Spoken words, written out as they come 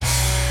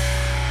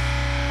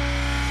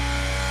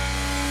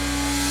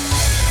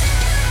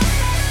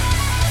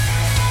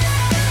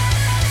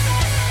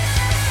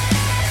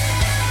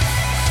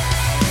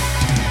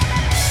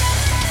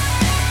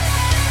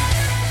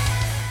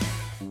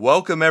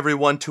Welcome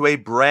everyone to a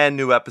brand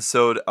new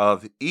episode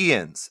of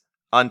Ian's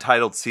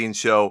Untitled Scene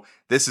Show.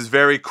 This is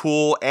very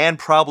cool and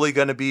probably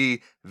going to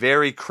be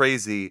very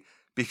crazy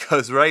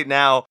because right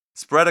now,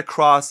 spread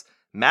across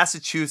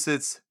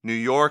Massachusetts, New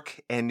York,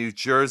 and New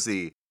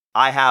Jersey,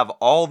 I have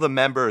all the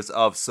members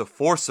of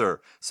Seforcer.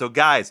 So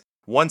guys,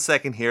 1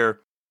 second here.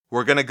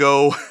 We're going to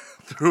go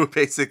through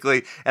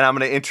basically, and I'm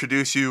going to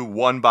introduce you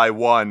one by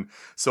one.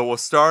 So we'll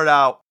start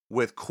out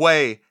with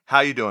Quay.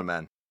 How you doing,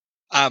 man?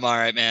 I'm all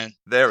right, man.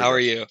 How are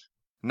you?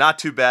 Not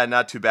too bad,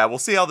 not too bad. We'll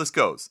see how this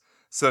goes.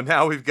 So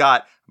now we've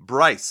got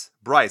Bryce.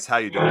 Bryce, how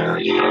you doing, man?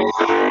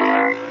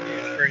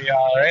 Pretty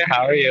all right.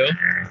 How are you?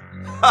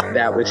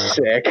 That was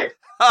sick.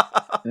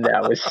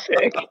 That was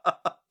sick.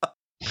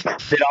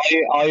 Did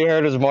all you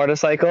heard was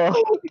motorcycle?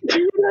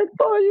 Dude, I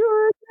thought you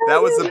were.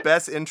 That was the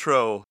best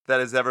intro that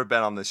has ever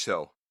been on this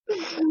show.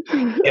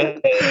 That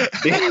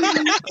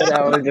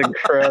was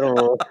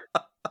incredible.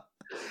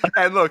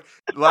 And look,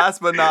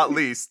 last but not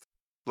least,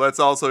 let's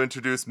also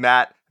introduce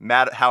Matt.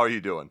 Matt, how are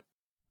you doing?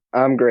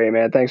 I'm great,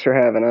 man. Thanks for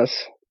having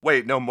us.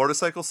 Wait, no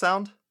motorcycle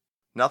sound?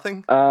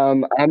 Nothing?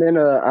 I'm in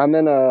a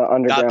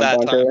underground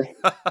bunker.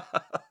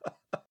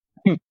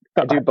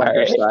 I do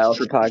bunker style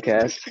for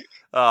podcasts.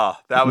 Oh,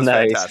 that was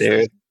nice, fantastic.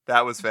 Dude.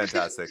 That was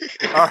fantastic.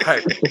 All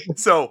right.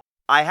 So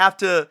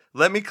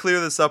let me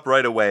clear this up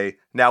right away.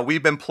 Now,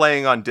 we've been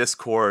playing on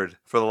Discord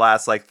for the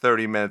last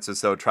 30 minutes or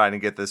so trying to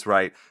get this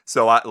right.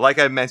 So like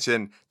I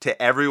mentioned to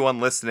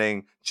everyone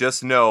listening,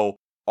 just know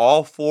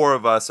all four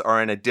of us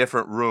are in a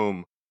different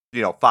room,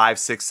 5,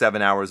 6,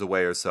 7 hours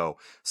away or so.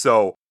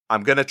 So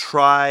I'm going to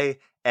try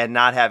and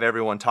not have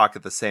everyone talk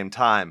at the same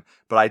time.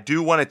 But I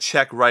do want to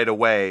check right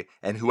away,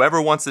 and whoever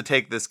wants to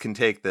take this can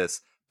take this.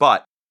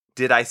 But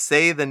did I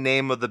say the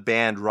name of the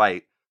band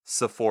right?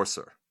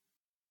 Seforcer.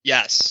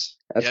 Yes.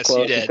 That's yes, close.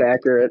 you did. It's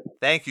accurate.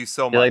 Thank you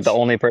so much. You're like the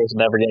only person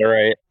to ever get it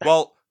right.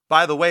 Well,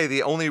 by the way,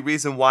 the only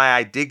reason why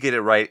I did get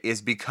it right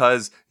is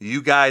because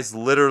you guys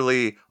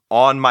literally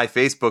on my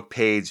Facebook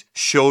page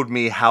showed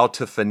me how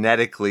to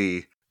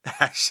phonetically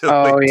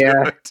actually do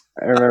it.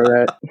 I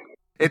remember that.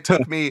 It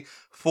took me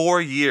 4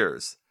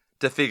 years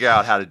to figure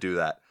out how to do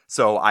that.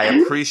 So I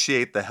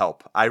appreciate the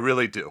help. I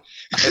really do.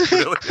 I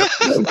really do.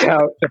 No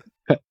doubt.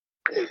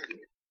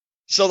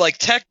 So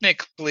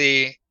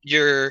technically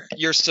you're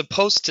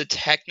supposed to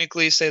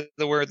technically say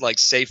the word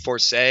say for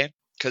say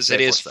because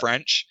it is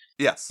French.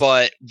 Yes.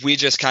 But we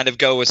just kind of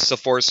go with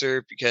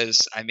Seforcer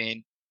because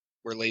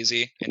we're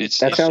lazy and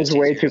that sounds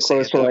way too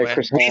close to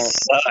croissant.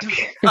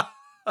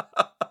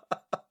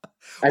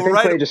 I think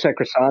Clay just said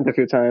croissant a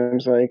few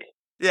times.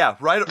 Yeah,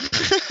 right.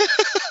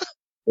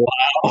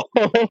 Wow.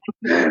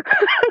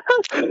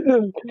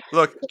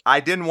 Look, I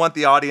didn't want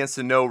the audience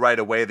to know right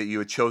away that you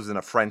had chosen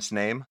a French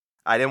name.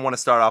 I didn't want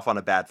to start off on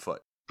a bad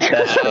foot.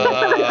 That's true.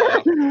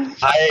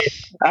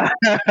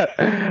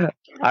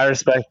 I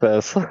respect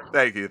this.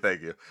 Thank you.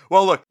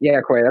 Well, look.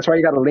 Yeah, Clay, that's why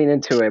you got to lean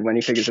into it when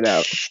he figures it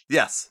out.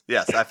 Yes.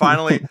 I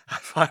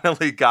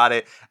finally got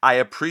it. I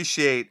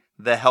appreciate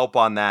the help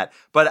on that.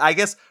 But I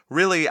guess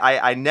really,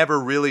 I never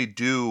really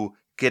do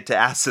get to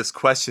ask this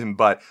question,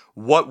 but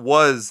what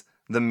was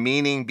the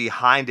meaning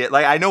behind it?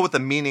 I know what the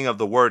meaning of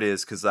the word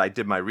is because I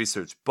did my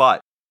research,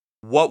 but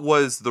what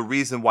was the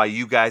reason why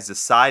you guys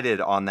decided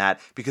on that?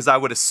 Because I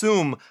would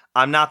assume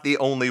I'm not the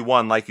only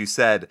one, like you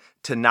said,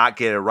 to not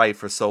get it right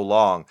for so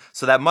long.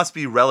 So that must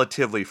be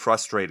relatively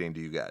frustrating to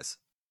you guys.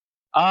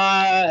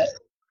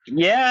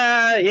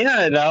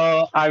 Yeah,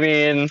 no. I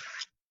mean,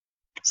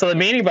 so the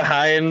meaning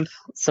behind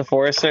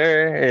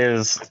Seforcer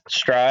is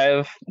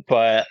strive,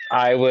 but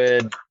I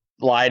would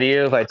lie to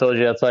you if I told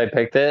you that's why I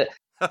picked it.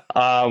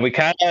 We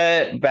kind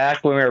of,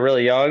 back when we were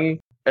really young,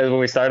 when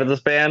we started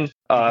this band,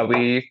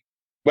 we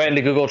went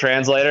into Google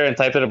Translator and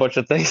typed in a bunch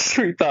of things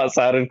we thought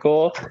sounded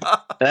cool.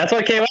 And that's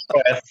what I came up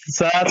with.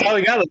 So that's how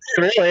we got it,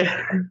 really.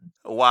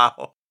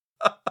 Wow.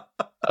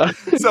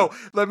 So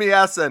let me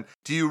ask then,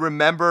 do you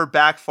remember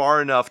back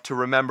far enough to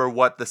remember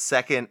what the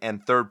second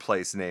and third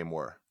place name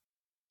were?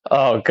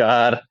 Oh,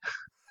 God.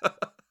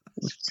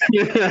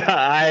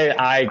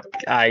 I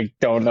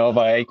don't know if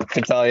I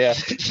can tell you.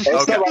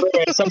 Okay.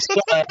 Some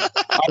other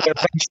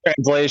French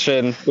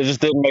translation, it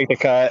just didn't make the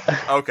cut.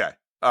 Okay.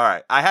 All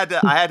right. I had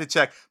to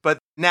check. But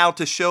now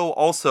to show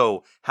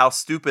also how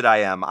stupid I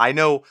am, I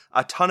know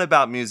a ton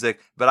about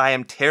music, but I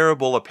am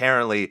terrible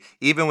apparently,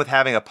 even with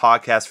having a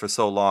podcast for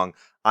so long.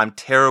 I'm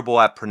terrible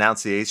at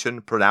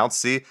pronunciation.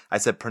 I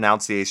said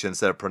pronunciation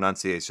instead of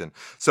pronunciation.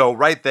 So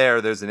right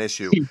there's an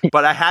issue.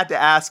 But I had to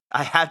ask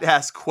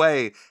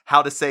Quay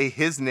how to say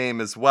his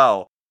name as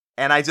well.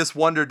 And I just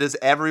wonder, does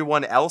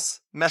everyone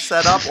else mess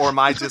that up, or am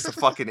I just a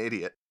fucking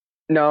idiot?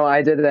 No,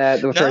 I did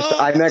that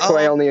I met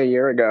Clay only a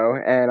year ago,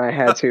 and I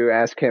had to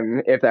ask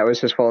him if that was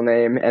his full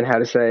name and how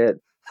to say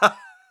it.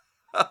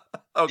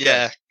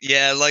 Okay.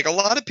 Yeah. A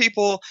lot of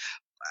people,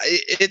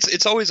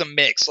 it's always a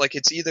mix.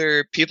 It's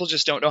either people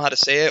just don't know how to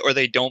say it or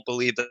they don't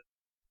believe that.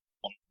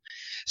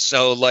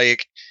 So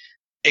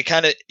it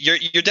kind of,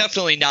 you're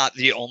definitely not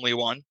the only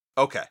one.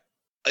 Okay.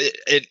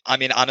 I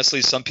mean,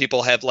 honestly, some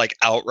people have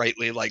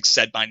outrightly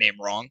said my name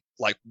wrong.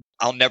 like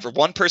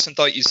one person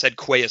thought you said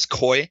Quay is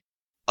Koi,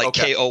 like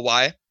Okay.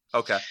 Koy.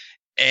 Okay.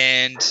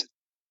 And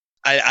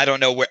I don't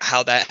know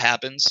how that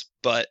happens,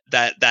 but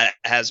that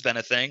has been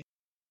a thing.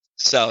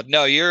 So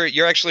no,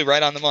 you're actually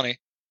right on the money.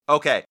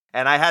 Okay.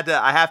 And I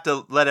have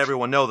to let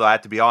everyone know, though, I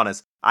have to be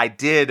honest. I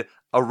did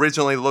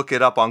originally look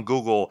it up on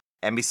Google,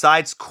 and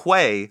besides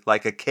Quay,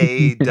 like a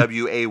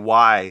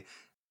Kway,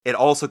 it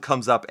also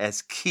comes up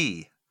as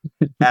key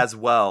as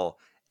well.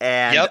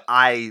 And Yep.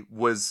 I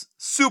was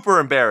super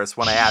embarrassed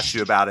when I asked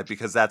you about it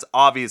because that's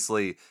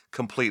obviously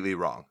completely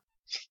wrong.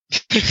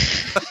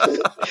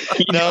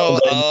 No,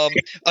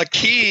 a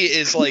key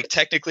is like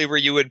technically where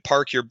you would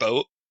park your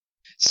boat.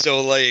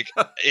 So like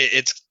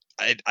it's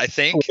I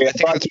think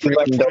that's pretty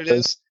much what it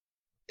is.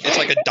 It's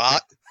like a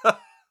dock.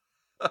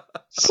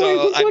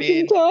 So I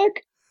mean,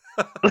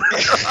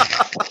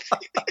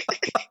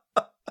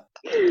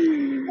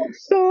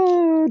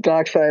 so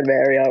dockside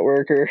Marriott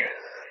worker.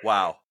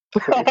 Wow.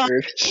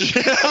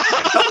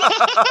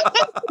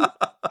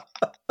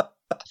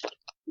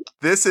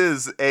 This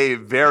is a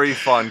very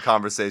fun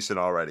conversation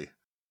already.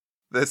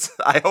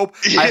 I hope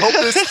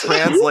this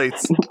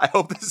translates. I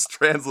hope this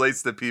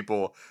translates to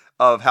people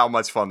of how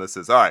much fun this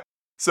is. All right.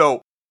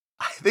 So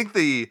I think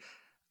the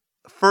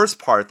first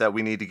part that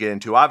we need to get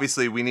into,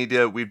 obviously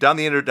we've done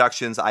the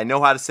introductions. I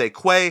know how to say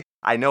Quay,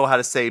 I know how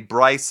to say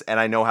Bryce, and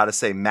I know how to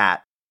say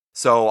Matt.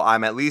 So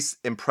I'm at least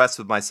impressed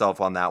with myself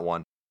on that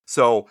one.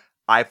 So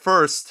I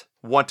first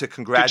want to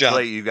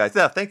congratulate you guys.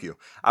 Yeah, thank you.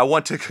 I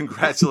want to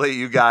congratulate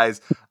you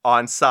guys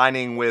on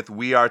signing with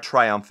We Are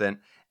Triumphant.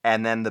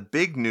 And then the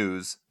big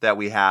news that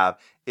we have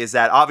is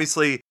that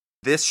obviously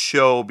this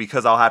show,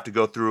 because I'll have to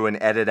go through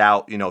and edit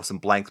out, some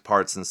blank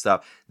parts and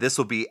stuff, this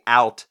will be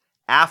out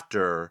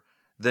after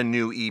the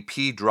new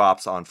EP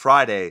drops on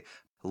Friday.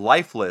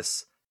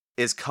 Lifeless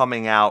is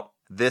coming out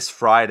this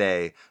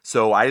Friday.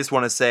 So I just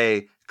want to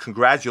say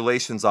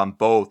congratulations on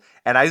both.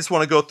 And I just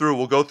want to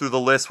we'll go through the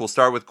list. We'll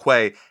start with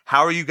Quay.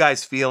 How are you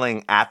guys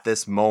feeling at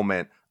this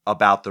moment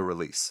about the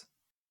release?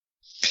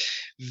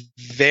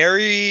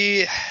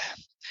 It's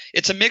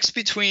a mix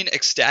between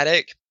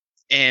ecstatic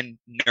and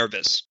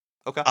nervous.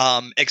 Okay.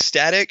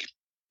 Ecstatic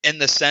in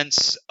the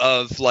sense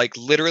of like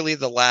literally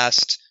the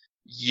last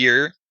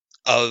year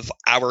of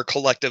our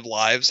collective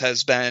lives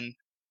has been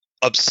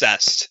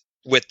obsessed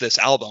with this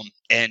album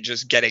and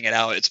just getting it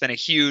out. It's been a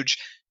huge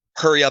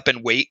hurry up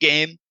and wait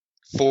game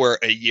for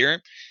a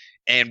year,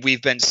 and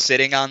we've been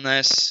sitting on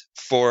this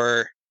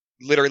for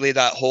literally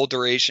that whole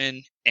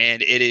duration,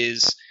 and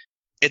it's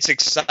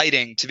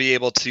exciting to be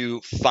able to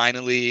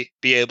finally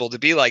be able to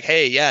be like,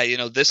 hey, yeah,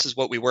 this is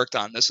what we worked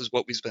on. This is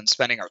what we've been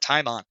spending our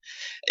time on.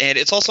 And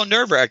it's also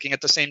nerve-wracking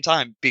at the same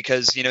time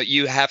because,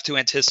 you have to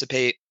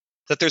anticipate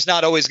that there's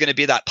not always going to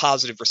be that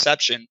positive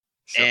reception.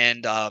 Sure.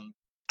 And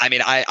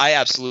I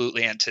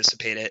absolutely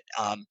anticipate it.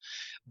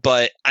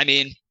 But I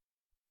mean,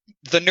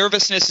 the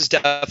nervousness is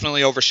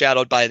definitely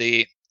overshadowed by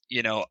the,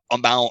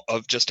 amount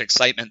of just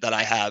excitement that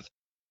I have.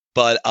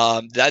 But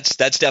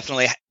that's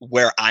definitely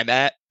where I'm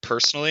at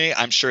personally.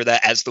 I'm sure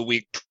that as the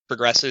week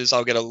progresses,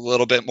 I'll get a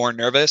little bit more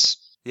nervous.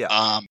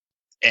 Yeah.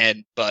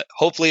 But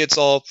hopefully it's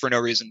all for no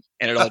reason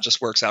and it all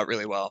just works out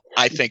really well.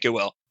 I think it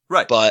will.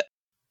 Right. But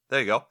there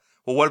you go.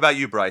 Well, what about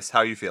you, Bryce? How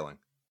are you feeling?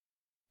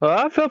 Well,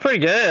 I feel pretty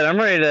good. I'm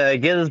ready to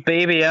get this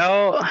baby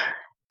out,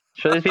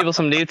 show these people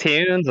some new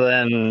tunes,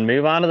 and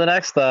move on to the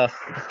next stuff.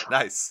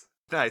 Nice.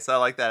 I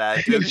like that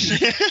attitude.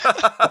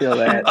 Feel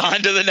that.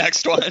 On to the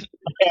next one.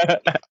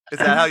 Is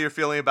that how you're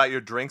feeling about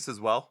your drinks as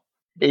well?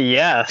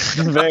 Yes,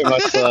 very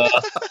much so.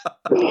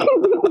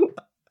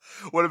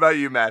 What about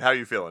you, Matt? How are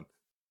you feeling?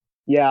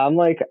 Yeah, I'm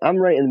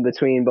right in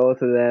between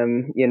both of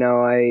them.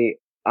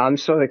 I'm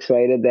so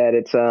excited that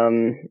it's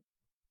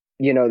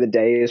the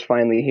day is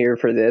finally here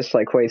for this.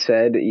 Like Quay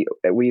said,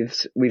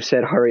 we've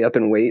said hurry up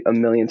and wait a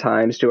million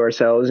times to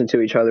ourselves and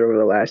to each other over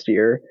the last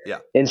year. Yeah.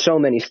 In so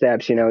many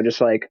steps, just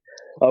like,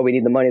 oh, we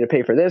need the money to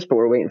pay for this, but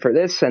we're waiting for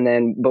this,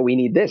 but we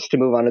need this to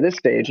move on to this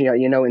stage.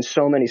 In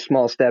so many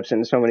small steps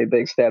and so many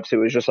big steps, it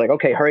was just like,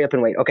 okay, hurry up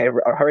and wait. Okay,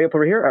 hurry up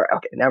over here. All right,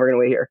 okay, now we're gonna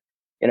wait here.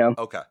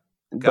 Okay.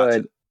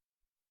 Gotcha. But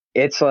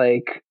it's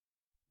like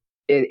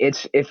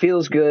it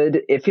feels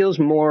good. It feels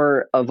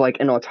more of like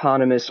an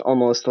autonomous,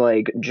 almost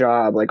like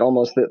job, like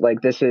almost that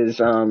like this is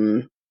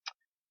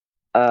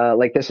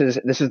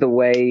this is the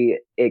way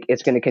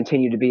it's going to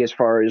continue to be as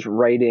far as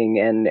writing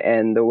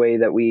and the way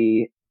that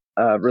we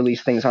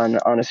release things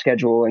on a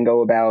schedule and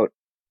go about,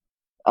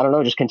 I don't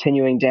know, just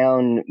continuing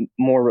down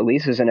more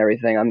releases and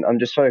everything. I'm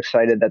just so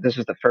excited that this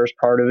is the first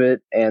part of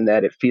it and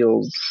that it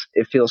feels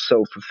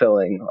so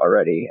fulfilling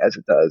already as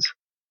it does.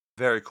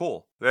 Very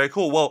cool. Very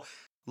cool. Well,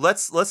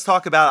 let's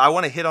talk about, I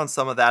want to hit on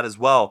some of that as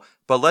well,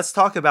 but let's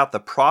talk about the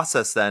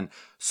process then.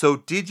 So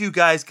did you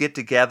guys get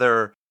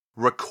together,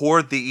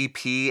 record the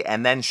EP,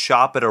 and then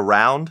shop it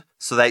around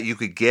so that you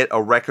could get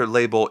a record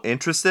label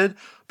interested?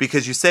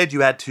 Because you said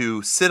you had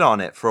to sit on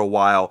it for a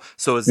while.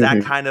 So is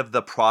that kind of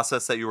the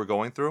process that you were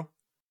going through?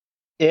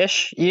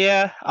 Ish,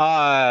 yeah.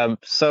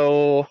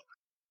 So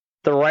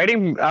the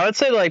writing, I would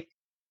say like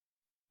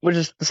we'll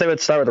just say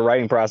let's start with the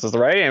writing process. The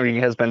writing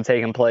has been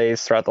taking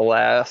place throughout the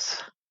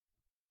last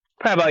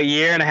probably about a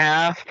year and a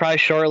half, probably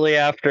shortly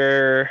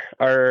after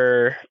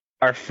our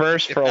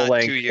first If full not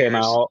length 2 came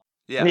years. out.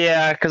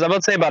 Yeah, because I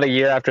would say about a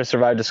year after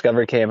Survive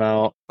Discover came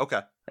out.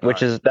 Okay.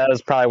 That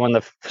is probably when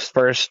the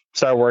first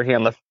started working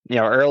on the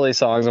early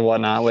songs and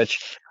whatnot.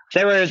 Which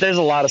there's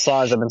a lot of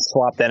songs that have been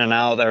swapped in and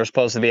out that were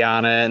supposed to be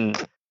on it,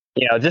 and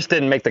just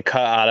didn't make the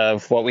cut out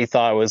of what we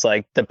thought was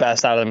like the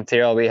best out of the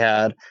material we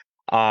had.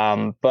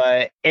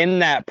 But in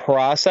that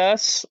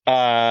process,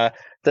 the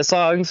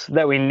songs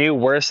that we knew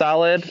were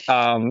solid,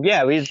 we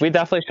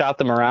definitely shopped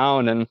them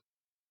around, and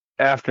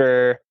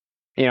after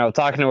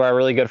talking to our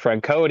really good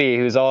friend Cody,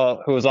 who was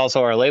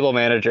also our label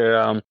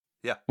manager,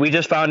 we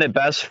just found it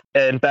best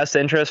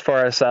interest for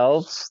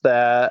ourselves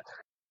that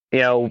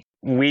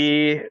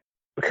we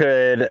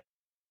could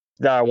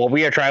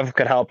We Are Triumph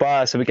could help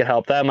us and we could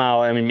help them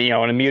out. I mean,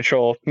 in a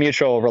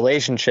mutual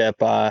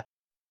relationship. I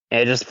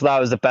just thought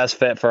it was the best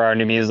fit for our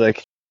new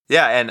music.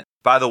 Yeah, and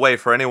by the way,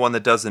 for anyone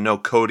that doesn't know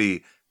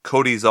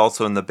Cody's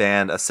also in the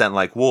band Ascent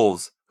Like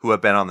Wolves, who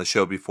have been on the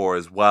show before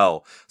as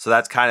well. So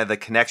that's kind of the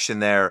connection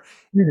there.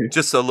 Mm-hmm.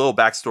 Just a little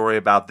backstory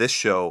about this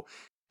show.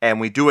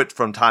 And we do it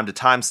from time to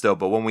time still,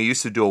 but when we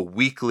used to do a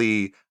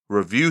weekly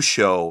review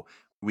show,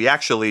 we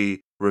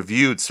actually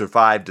reviewed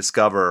Survive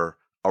Discover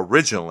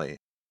originally.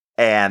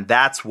 And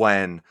that's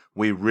when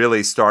we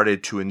really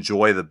started to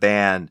enjoy the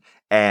band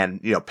and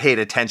paid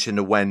attention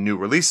to when new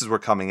releases were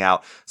coming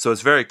out. So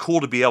it's very cool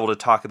to be able to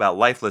talk about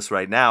Lifeless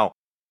right now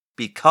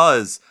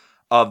because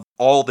of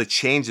all the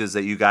changes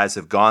that you guys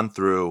have gone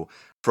through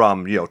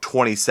from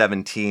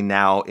 2017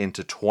 now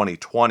into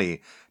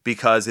 2020,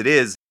 because it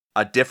is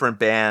a different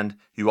band.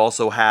 You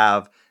also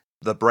have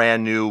the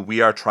brand new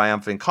We Are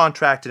Triumphant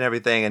contract and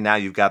everything, and now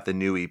you've got the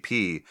new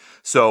EP.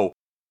 So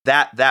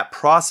that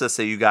process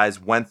that you guys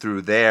went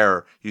through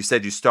there, you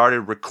said you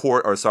started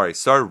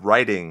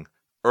writing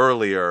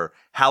earlier.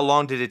 How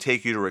long did it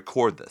take you to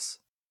record this?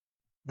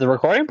 The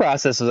recording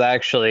process was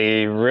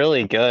actually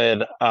really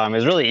good. It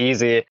was really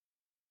easy.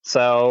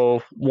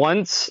 So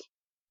once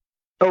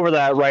over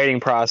that writing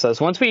process,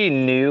 once we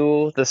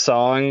knew the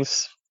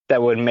songs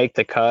that would make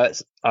the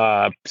cut,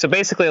 so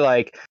basically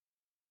like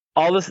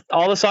all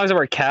the songs that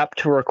were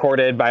kept were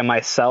recorded by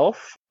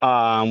myself,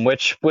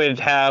 which would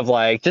have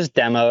like just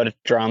demoed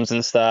drums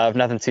and stuff,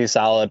 nothing too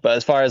solid. But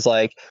as far as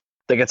like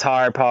the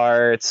guitar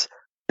parts,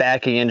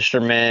 backing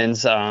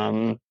instruments,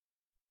 some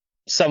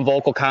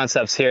vocal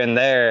concepts here and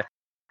there,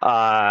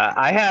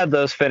 I had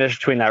those finished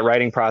between that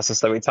writing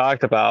process that we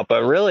talked about.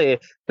 But really,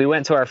 we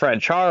went to our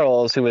friend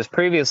Charles, who was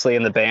previously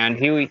in the band.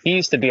 He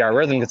used to be our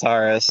rhythm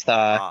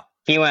guitarist.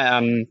 He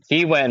went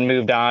and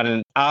moved on,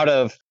 and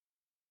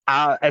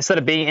instead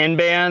of being in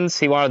bands,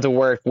 he wanted to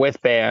work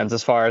with bands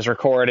as far as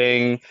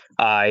recording,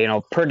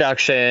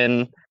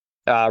 production,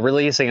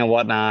 releasing and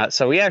whatnot.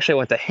 So we actually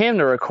went to him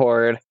to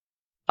record,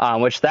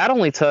 which that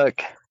only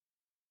took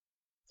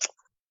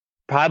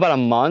probably about a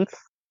month.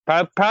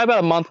 Probably about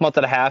a month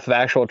and a half of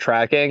actual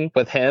tracking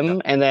with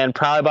him, and then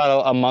probably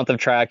about a month of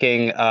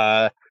tracking,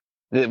 because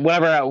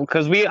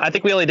I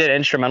think we only did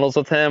instrumentals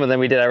with him, and then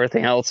we did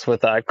everything else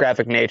with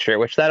Graphic Nature,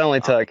 which that only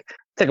took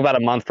about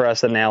a month for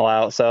us to nail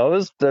out. So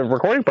the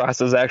recording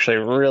process was actually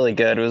really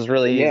good. It was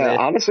really easy. Yeah,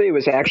 honestly, it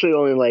was actually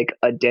only like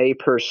a day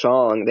per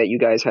song that you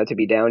guys had to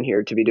be down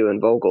here to be doing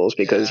vocals,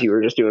 because you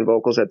were just doing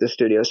vocals at the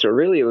studio. So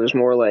really, it was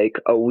more like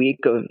a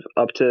week of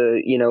up to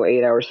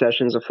 8-hour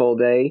sessions, a full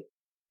day.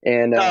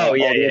 And all the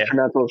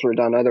instrumentals were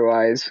done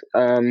otherwise.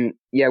 I'm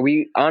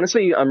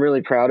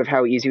really proud of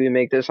how easy we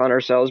make this on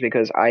ourselves,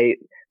 because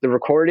the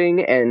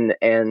recording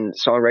and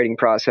songwriting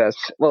process,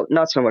 well,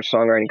 not so much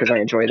songwriting because I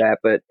enjoy that,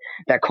 but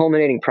that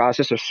culminating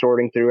process of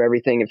sorting through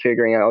everything and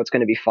figuring out what's going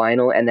to be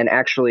final, and then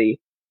actually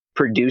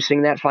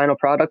producing that final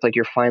product, like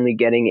you're finally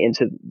getting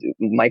into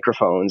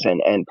microphones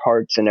and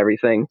parts and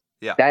everything.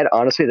 Yeah. That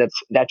honestly,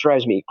 that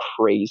drives me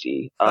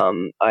crazy.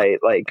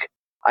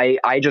 I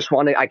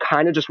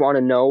kind of just want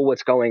to know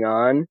what's going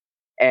on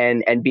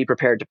and be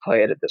prepared to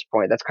play it at this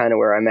point. That's kind of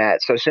where I'm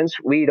at. So since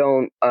we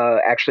don't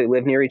actually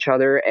live near each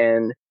other,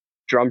 and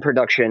drum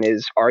production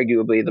is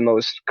arguably the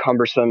most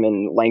cumbersome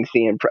and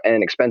lengthy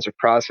and expensive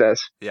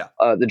process,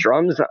 the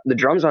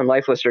drums on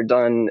Lifeless are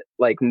done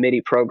like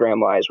MIDI program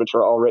wise, which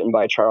are all written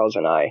by Charles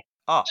and I.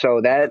 So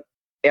that,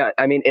 yeah,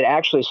 I mean,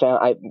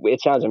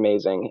 it sounds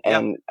amazing,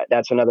 and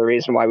that's another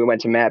reason why we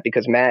went to Matt,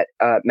 because Matt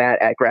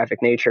at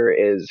Graphic Nature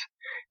is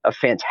a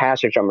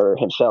fantastic drummer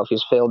himself.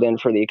 He's filled in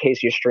for the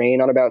Acacia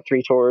Strain on about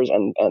 3 tours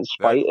and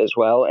Spite as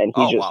well. And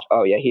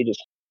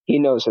he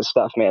knows his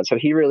stuff, man. So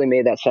he really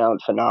made that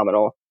sound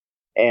phenomenal.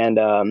 And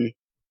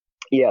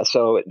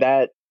so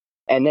that,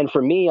 and then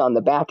for me on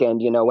the back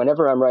end,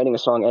 whenever I'm writing a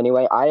song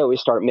anyway, I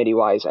always start MIDI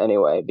wise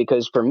anyway,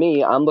 because for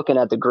me, I'm looking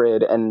at the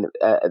grid, and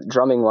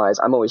drumming wise,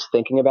 I'm always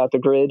thinking about the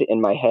grid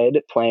in my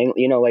head playing,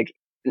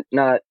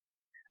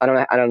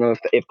 I don't know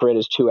if grid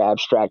is too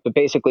abstract, but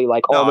basically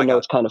like No, all the I got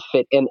notes kind of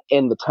fit in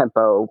the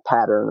tempo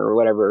pattern or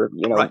whatever,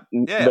 Right.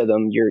 Yeah.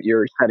 rhythm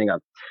you're setting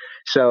up.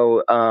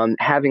 So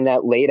having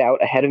that laid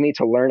out ahead of me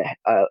to learn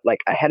like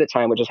ahead of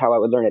time, which is how I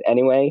would learn it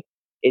anyway,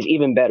 is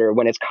even better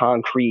when it's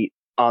concrete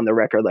on the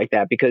record like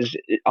that, because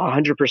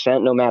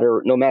 100%,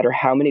 no matter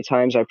how many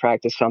times I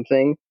practice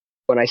something,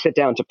 when I sit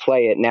down to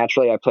play it,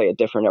 naturally I play it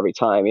different every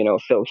time,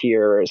 fill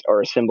here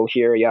or a cymbal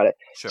here, you got it.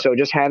 Sure. So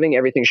just having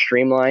everything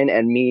streamlined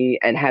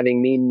and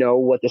having me know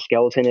what the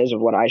skeleton is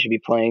of what I should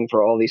be playing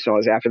for all these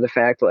songs after the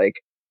fact, like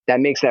that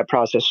makes that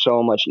process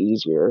so much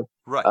easier.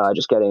 Right.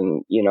 Just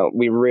getting,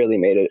 we really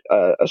made it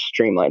a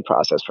streamlined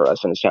process for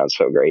us, and it sounds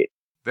so great.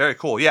 Very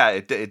cool. Yeah,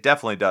 it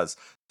definitely does.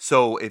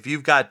 So if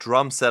you've got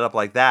drums set up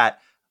like that,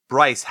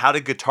 Bryce, how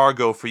did guitar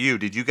go for you?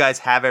 Did you guys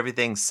have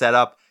everything set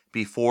up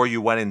before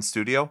you went in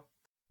studio?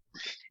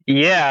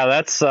 Yeah,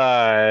 that's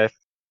so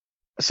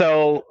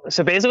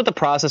basically what the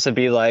process would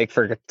be like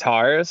for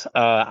guitars,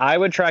 I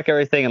would track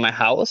everything in my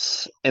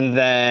house, and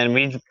then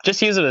we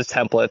just use it as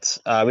templates.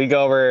 We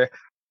go over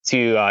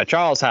to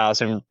Charles'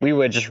 house, and we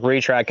would just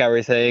retrack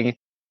everything,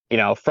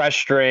 fresh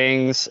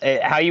strings,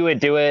 how you would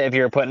do it if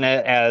you were putting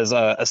it as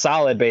a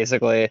solid,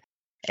 basically.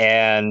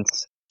 And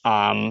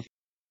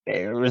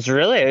it was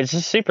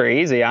just super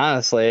easy,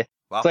 honestly.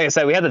 Wow. So like I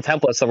said, we had the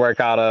templates to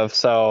work out of,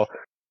 so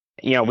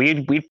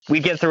we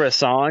get through a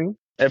song.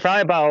 We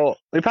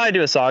probably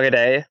do a song a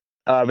day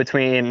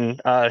between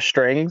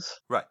strings,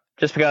 right?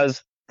 Just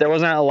because there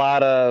wasn't a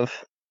lot of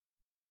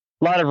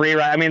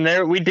rewrite. I mean,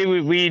 we do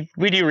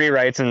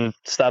rewrites and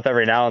stuff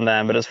every now and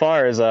then, but as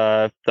far as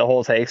the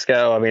whole takes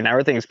go, I mean,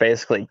 everything's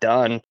basically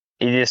done.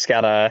 You just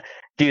gotta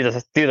do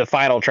the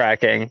final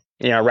tracking,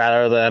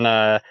 rather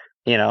than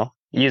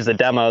use the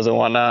demos and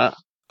whatnot.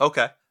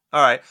 Okay,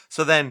 all right.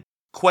 So then,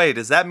 Quay,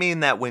 does that mean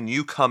that when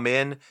you come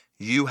in,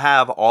 you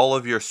have all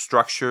of your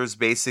structures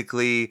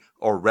basically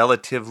or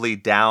relatively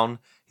down?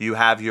 You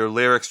have your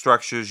lyric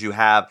structures, you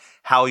have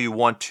how you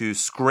want to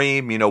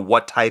scream,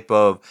 what type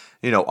of,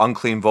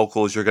 unclean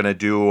vocals you're going to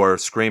do or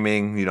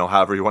screaming,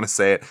 however you want to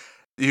say it.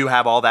 You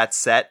have all that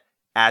set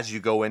as you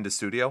go into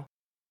studio?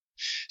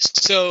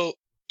 So,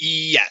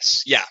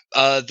 yes. Yeah.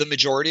 The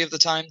majority of the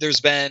time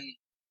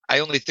I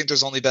only think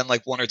there's only been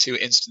like one or two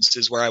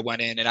instances where I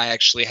went in and I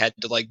actually had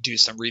to like do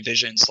some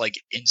revisions like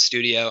in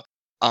studio.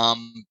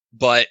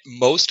 But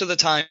most of the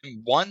time,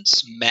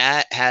 once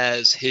Matt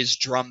has his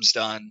drums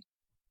done,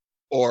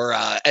 or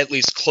at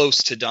least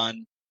close to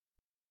done,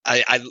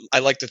 I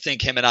like to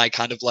think him and I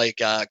kind of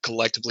like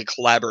collectively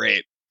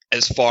collaborate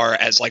as far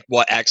as like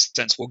what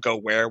accents will go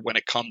where when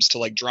it comes to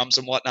like drums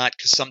and whatnot.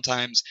 Because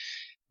sometimes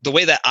the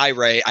way that I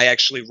write, I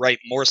actually write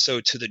more so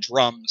to the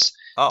drums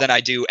than I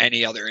do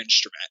any other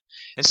instrument.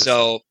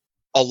 So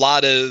a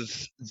lot of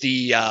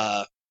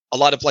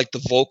like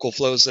the vocal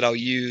flows that I'll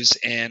use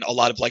and a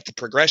lot of like the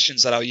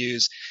progressions that I'll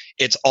use,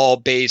 it's all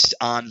based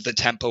on the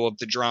tempo of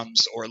the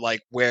drums or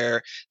like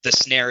where the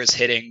snare is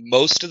hitting.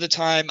 Most of the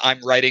time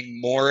I'm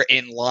writing more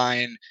in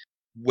line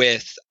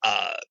with,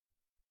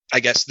 I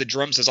guess the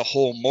drums as a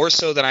whole, more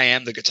so than I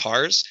am the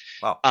guitars.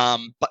 Wow.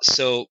 But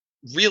so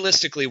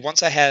realistically,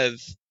 once I have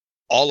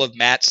all of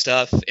Matt's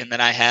stuff and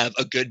then I have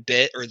a good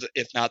bit, or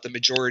if not the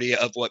majority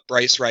of what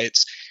Bryce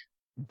writes,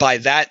 by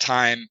that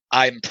time,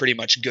 I'm pretty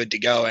much good to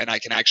go and I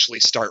can actually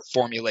start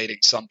formulating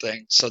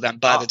something. So then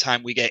by the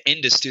time we get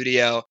into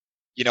studio,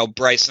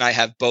 Bryce and I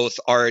have both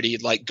already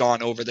like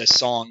gone over this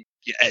song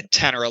at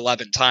 10 or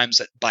 11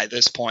 times by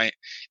this point.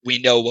 We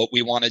know what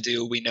we want to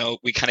do. We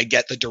kind of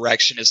get the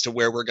direction as to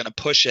where we're going to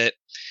push it.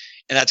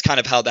 And that's kind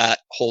of how that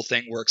whole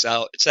thing works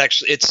out.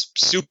 It's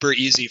super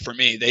easy for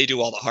me. They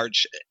do all the hard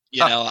shit.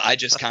 I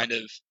just kind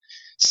of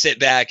sit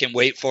back and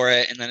wait for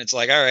it, and then it's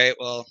like, all right,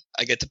 well,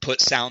 I get to put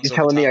sounds. You're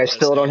telling me I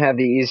still don't have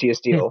the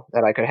easiest deal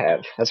that I could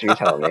have. That's what you're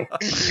telling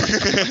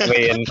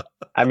me.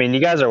 I mean, you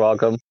guys are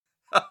welcome.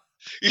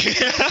 I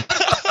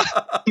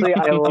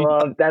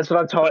love. That's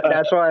what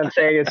I'm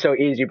saying. It's so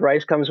easy.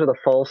 Bryce comes with a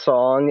full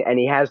song, and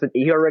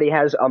he already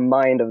has a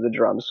mind of the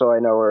drums, so I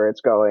know where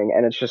it's going,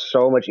 and it's just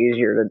so much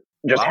easier to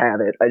just have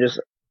it.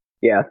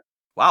 Yeah.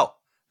 Wow,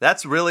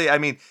 that's really. I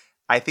mean,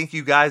 I think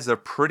you guys are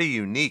pretty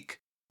unique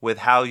with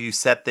how you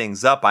set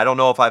things up. I don't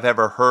know if I've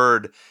ever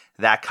heard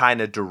that kind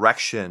of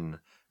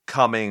direction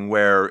coming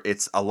where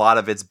a lot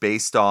of it's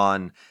based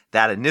on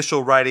that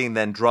initial writing,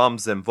 then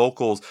drums and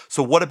vocals.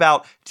 So what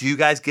about, do you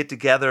guys get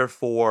together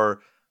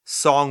for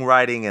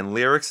songwriting and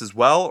lyrics as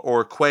well?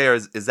 Or Quay,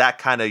 is that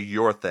kind of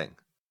your thing?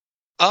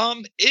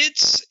 So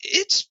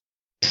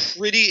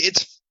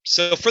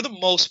for the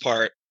most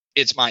part,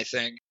 it's my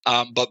thing.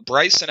 But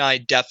Bryce and I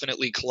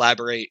definitely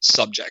collaborate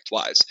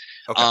subject-wise.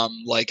 Okay.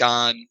 Like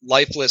on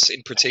Lifeless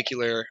in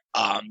particular,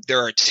 there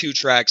are two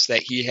tracks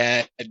that he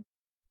had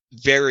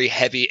very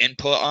heavy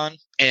input on,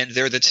 and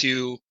they're the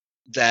two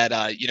that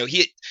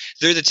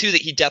they're the two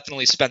that he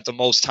definitely spent the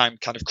most time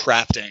kind of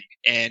crafting.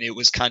 And it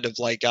was kind of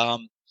like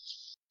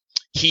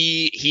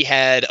he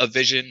had a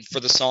vision for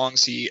the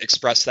songs. He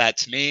expressed that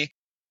to me,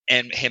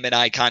 and him and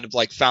I kind of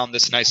like found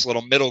this nice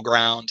little middle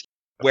ground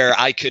where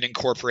I could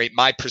incorporate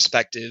my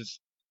perspective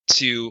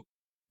to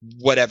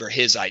whatever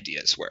his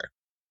ideas were.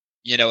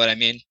 You know what I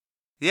mean?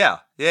 Yeah,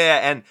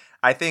 and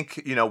I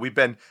think,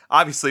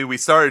 we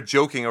started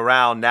joking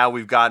around, now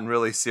we've gotten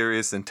really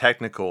serious and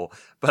technical,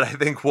 but I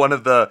think one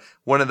of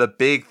the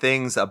big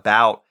things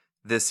about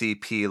this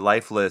EP,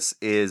 Lifeless,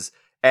 is,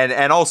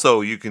 and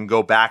also you can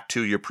go back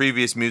to your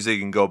previous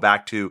music and go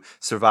back to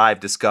Survive,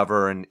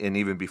 Discover, and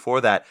even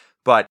before that,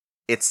 but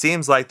it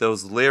seems like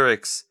those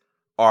lyrics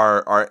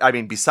are I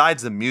mean,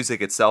 besides the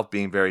music itself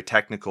being very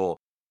technical,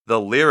 the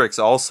lyrics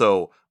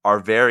also are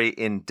very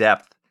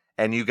in-depth,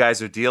 and you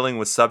guys are dealing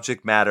with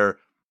subject matter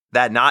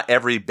that not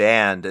every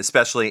band,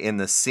 especially in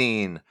the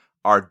scene,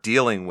 are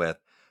dealing with.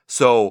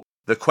 So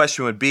the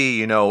question would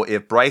be,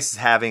 if Bryce is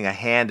having a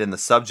hand in the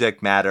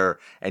subject matter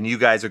and you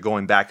guys are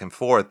going back and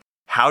forth,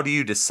 how do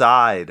you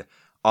decide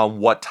on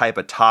what type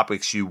of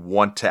topics you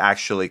want to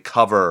actually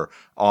cover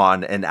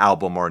on an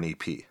album or an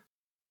EP?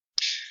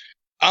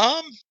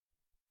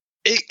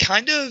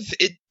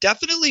 It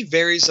definitely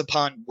varies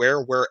upon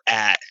where we're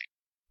at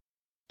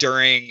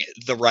during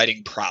the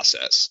writing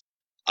process.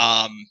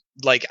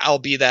 Like I'll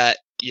be that,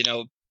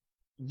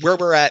 where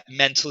we're at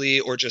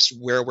mentally, or just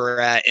where we're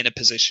at in a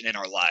position in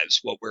our lives,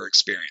 what we're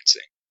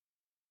experiencing.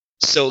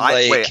 So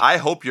I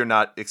hope you're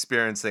not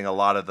experiencing a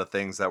lot of the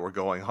things that were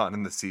going on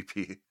in the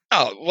CP.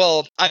 Oh,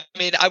 well, I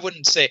mean, I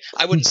wouldn't say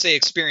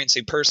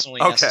experiencing personally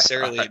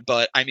necessarily, right.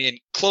 But I mean,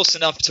 close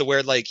enough to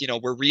where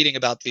we're reading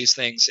about these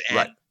things, and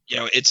right.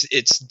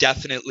 It's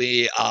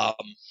definitely I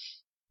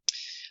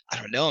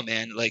don't know,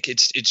 man, like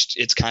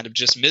it's kind of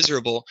just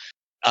miserable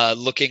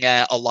looking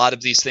at a lot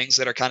of these things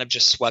that are kind of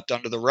just swept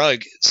under the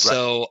rug.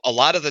 So a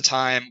lot of the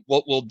time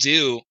what we'll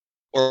do,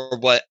 or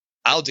what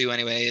I'll do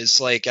anyway,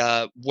 is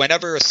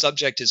whenever a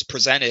subject is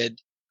presented,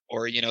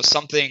 or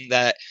something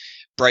that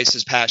Bryce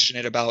is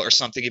passionate about, or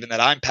something even that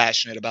I'm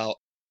passionate about,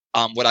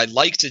 what I'd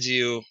like to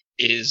do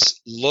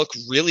is look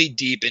really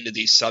deep into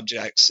these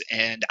subjects.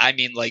 And I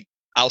mean,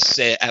 I'll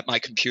sit at my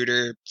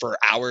computer for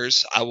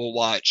hours. I will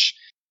watch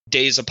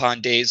days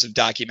upon days of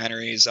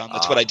documentaries.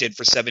 That's what I did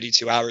for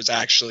 72 hours,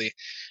 actually.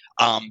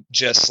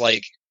 Just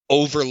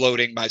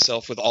overloading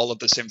myself with all of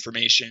this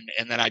information.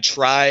 And then I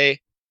try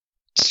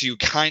to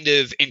kind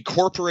of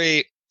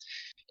incorporate,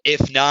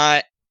 if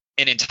not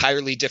an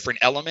entirely different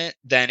element,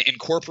 then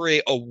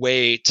incorporate a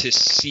way to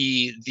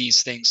see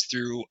these things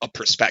through a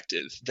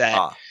perspective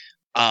that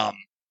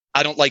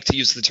I don't like to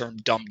use the term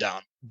dumb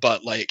down,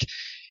 but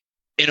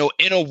in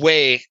a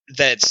way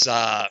that's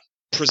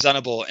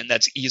presentable and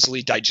that's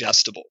easily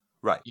digestible.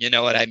 Right. You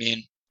know what I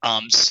mean?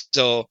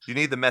 So you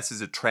need the message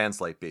to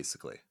translate,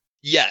 basically.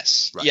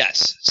 Yes. Right.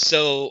 Yes.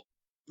 So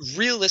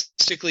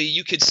realistically,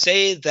 you could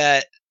say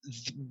that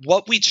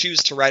what we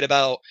choose to write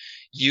about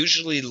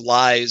usually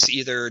lies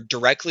either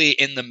directly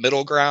in the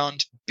middle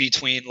ground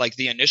between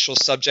the initial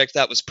subject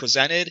that was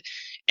presented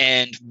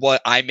and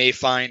what I may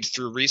find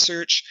through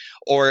research,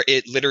 or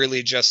it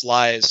literally just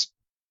lies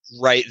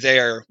right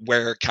there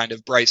where kind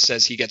of Bryce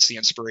says he gets the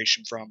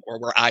inspiration from, or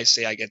where I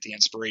say I get the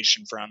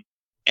inspiration from.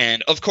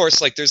 And of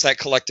course, there's that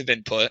collective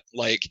input,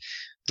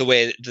 the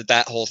way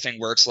that whole thing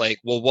works.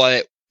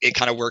 What it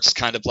kind of works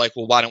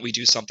well, why don't we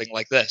do something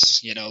like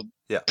this?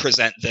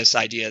 Present this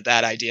idea,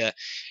 that idea.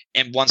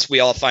 And once we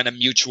all find a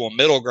mutual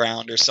middle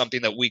ground, or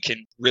something that we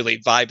can really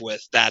vibe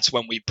with, that's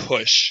when we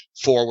push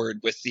forward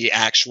with the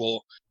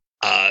actual,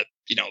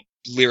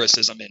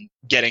 lyricism, and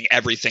getting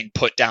everything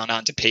put down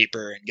onto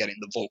paper, and getting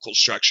the vocal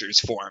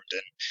structures formed,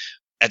 and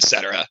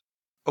etc.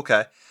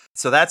 Okay.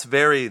 So that's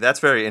very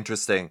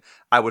interesting.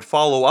 I would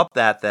follow up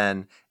that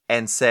then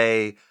and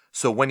say,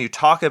 so when you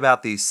talk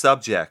about these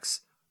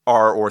subjects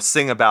or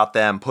sing about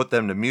them, put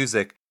them to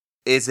music,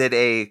 is it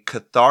a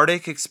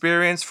cathartic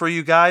experience for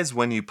you guys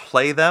when you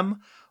play them?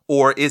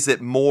 Or is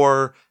it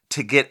more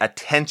to get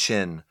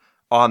attention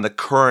on the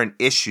current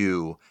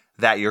issue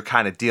that you're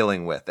kind of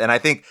dealing with? And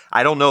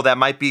I don't know, that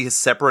might be a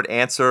separate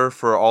answer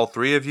for all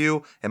three of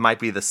you. It might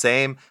be the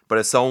same, but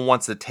if someone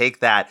wants to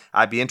take that,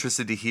 I'd be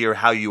interested to hear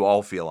how you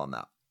all feel on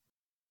that.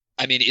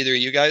 I mean, either of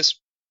you guys?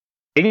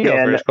 You can go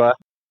first, Clay.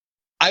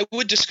 I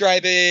would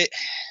describe it.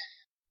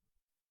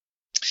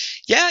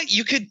 Yeah,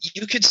 you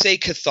could say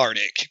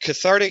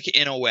cathartic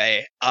in a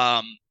way.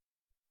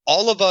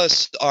 All of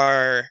us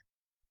are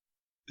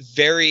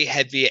very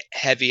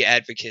heavy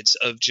advocates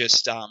of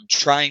just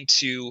trying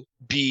to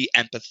be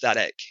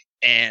empathetic,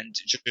 and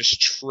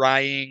just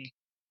trying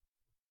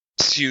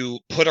to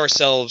put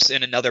ourselves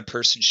in another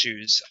person's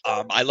shoes.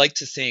 I like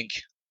to think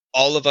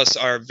all of us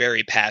are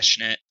very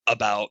passionate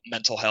about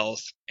mental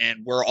health, and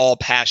we're all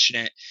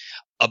passionate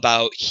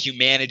about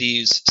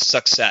humanity's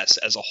success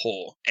as a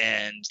whole.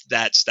 And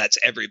that's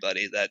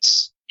everybody.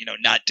 That's,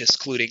 not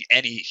discluding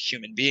any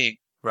human being.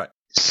 Right.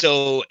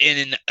 So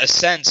in a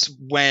sense,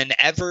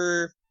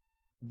 whenever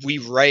we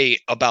write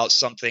about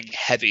something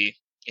heavy,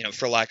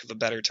 for lack of a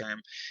better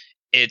term,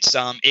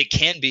 it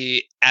can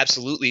be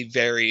absolutely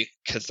very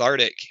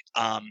cathartic,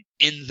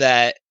 in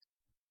that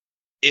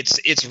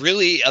it's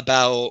really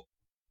about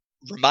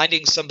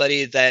reminding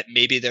somebody that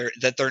maybe they're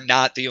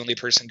not the only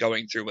person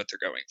going through what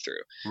they're going through.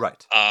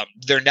 Right.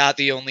 They're not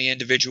the only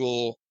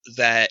individual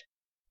that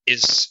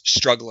is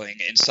struggling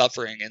and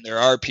suffering, and there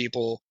are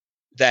people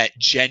that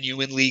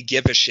genuinely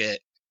give a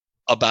shit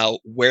about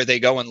where they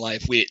go in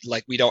life. We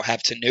don't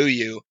have to know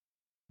you,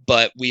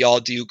 but we all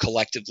do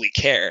collectively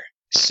care.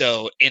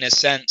 So in a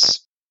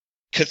sense,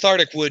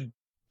 cathartic would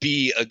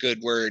be a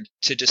good word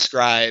to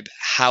describe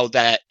how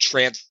that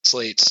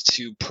translates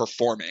to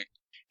performing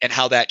and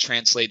how that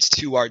translates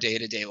to our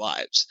day-to-day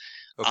lives.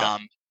 Okay.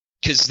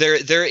 Because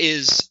there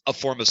is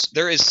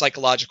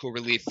psychological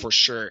relief for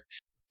sure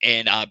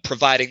in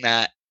providing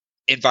that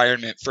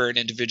environment for an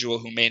individual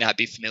who may not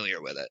be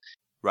familiar with it.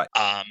 Right.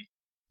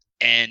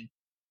 And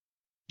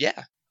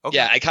yeah. Okay.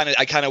 Yeah, I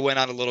kind of went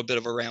on a little bit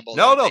of a ramble.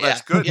 No, there.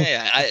 that's good.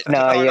 Yeah. No,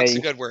 cathartic's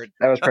a good word.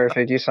 That was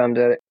perfect. You summed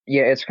it.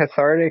 Yeah, it's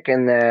cathartic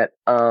in that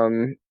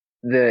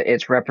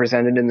it's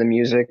represented in the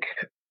music,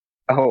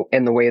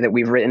 in the way that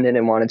we've written it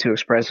and wanted to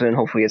express it, and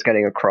hopefully it's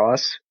getting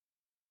across.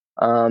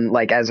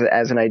 Like as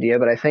an idea,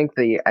 but I think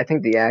the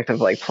act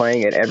of like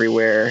playing it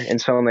everywhere in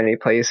so many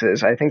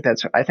places, I think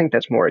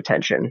that's more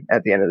attention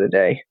at the end of the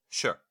day.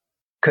 Sure.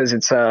 Because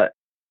it's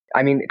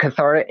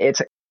cathartic.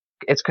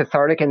 It's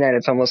cathartic in that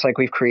it's almost like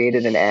we've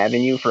created an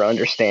avenue for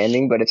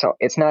understanding, but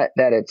it's not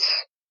that it's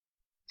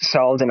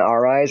solved in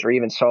our eyes or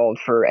even solved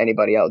for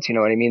anybody else. You know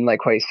what I mean?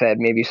 Like Quay said,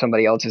 maybe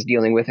somebody else is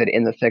dealing with it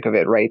in the thick of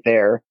it right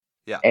there.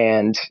 Yeah.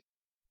 And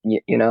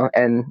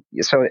and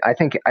so I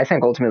think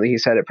ultimately he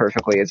said it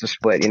perfectly. It's a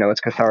split.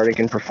 It's cathartic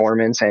in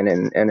performance and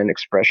in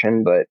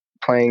expression, but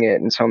playing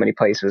it in so many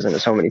places and to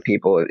so many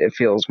people, it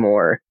feels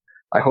more.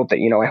 I hope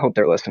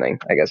they're listening.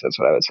 I guess that's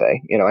what I would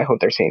say. I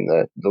hope they're seeing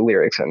the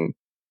lyrics and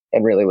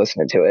really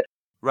listening to it.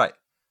 Right.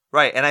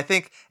 And I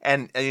think,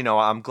 and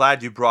I'm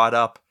glad you brought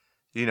up,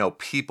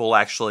 people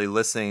actually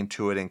listening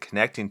to it and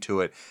connecting to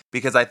it,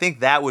 because I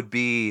think that would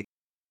be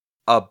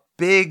a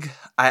big,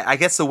 I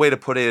guess the way to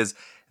put it is,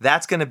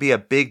 that's going to be a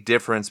big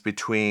difference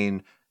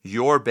between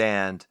your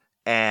band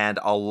and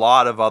a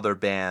lot of other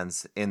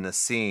bands in the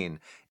scene.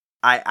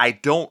 I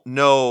don't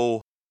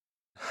know.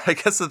 I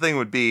guess the thing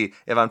would be,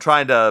 if I'm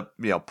trying to,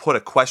 put a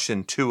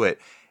question to it,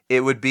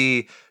 it would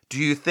be, do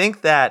you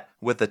think that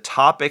with the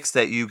topics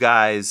that you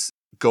guys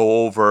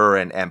go over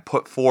and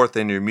put forth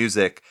in your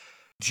music,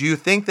 do you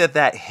think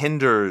that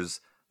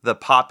hinders the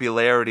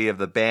popularity of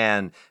the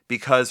band?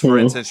 Because, for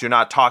instance, you're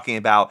not talking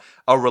about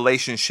a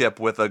relationship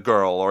with a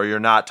girl, or you're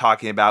not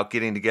talking about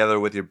getting together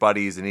with your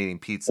buddies and eating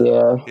pizza.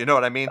 Yeah. You know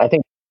what I mean? I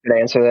think you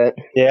could answer that.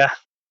 Yeah.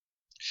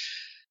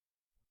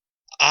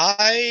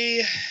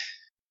 I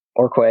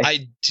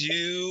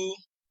do,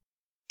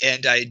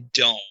 and I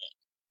don't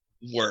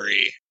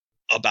worry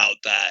about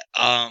that.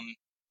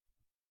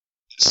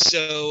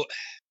 So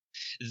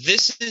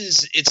this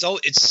is it's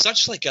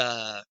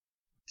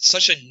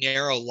such a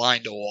narrow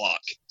line to walk,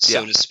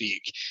 so to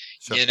speak.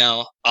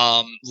 Sure.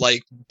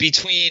 Like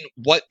between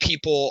what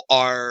people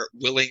are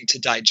willing to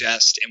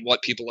digest and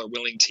what people are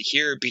willing to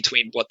hear,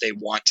 between what they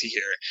want to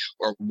hear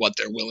or what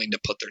they're willing to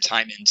put their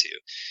time into.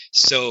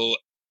 So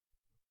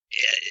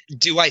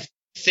do I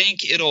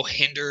think it'll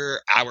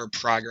hinder our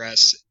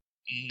progress?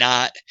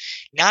 Not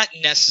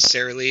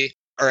necessarily,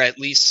 or at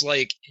least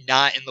like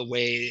not in a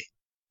way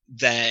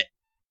that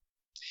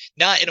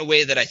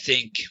I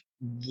think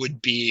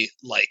would be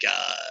like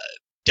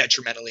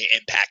detrimentally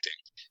impacting,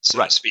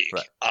 so to speak.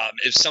 Right.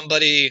 If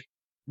somebody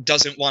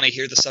doesn't want to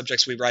hear the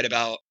subjects we write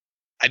about,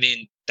 I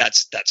mean,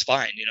 that's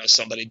fine.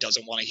 Somebody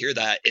doesn't want to hear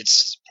that.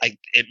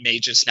 It may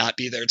just not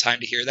be their time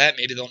to hear that.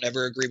 Maybe they'll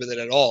never agree with it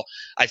at all.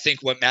 I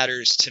think what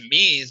matters to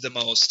me the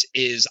most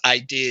is I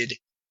did,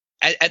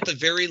 at the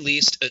very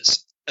least,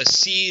 a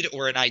seed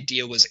or an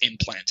idea was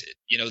implanted.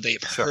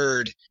 They've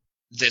heard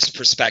this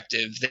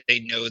perspective.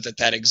 They know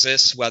that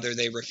exists, whether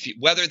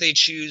they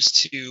choose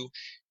to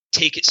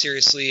take it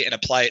seriously and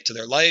apply it to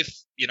their life.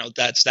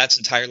 That's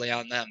entirely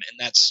on them, and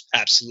that's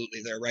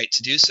absolutely their right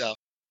to do so.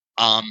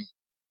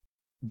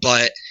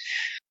 But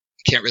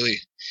I can't really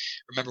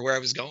remember where I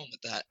was going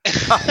with that.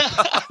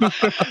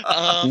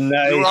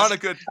 Nice. You were on a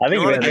good. I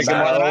think you were we're on a good drinking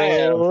more than I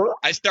am.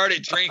 I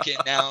started drinking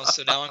now,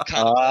 so now I'm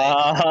kind of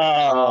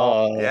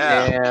Oh,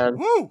 yeah. Man.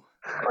 Woo.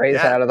 Ray's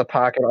out of the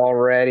pocket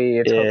already.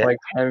 It took like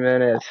 10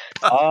 minutes.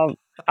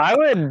 I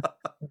would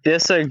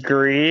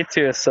disagree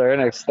to a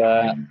certain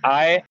extent.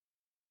 I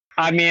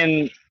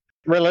mean,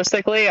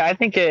 realistically, I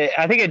think it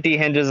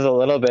dehinges a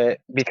little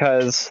bit,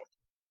 because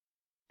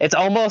it's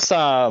almost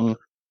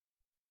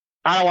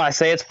I don't want to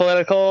say it's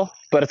political,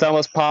 but it's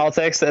almost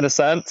politics in a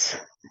sense.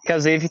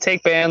 Because if you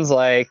take bands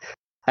like,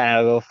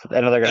 I know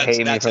they're gonna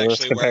hate me for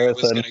this comparison. Where I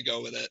was gonna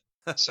go with it.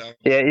 So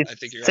yeah, you I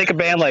think you're take a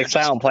band like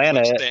Silent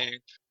Planet.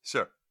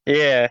 Sure.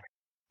 Yeah,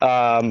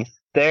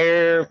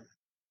 they're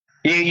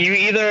you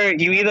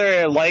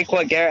either like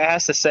what Garrett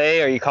has to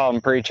say or you call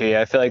him preachy.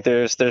 I feel like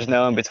there's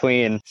no in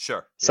between. Sure.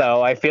 Yeah.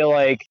 So I feel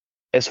like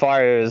as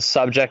far as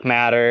subject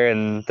matter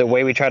and the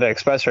way we try to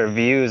express our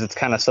views, it's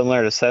kind of similar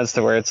in a sense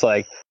to where it's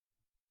like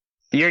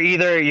you're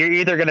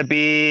either going to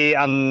be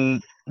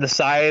on the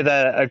side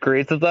that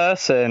agrees with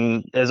us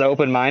and is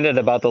open-minded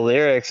about the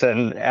lyrics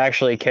and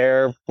actually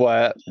care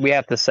what we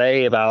have to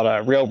say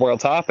about real world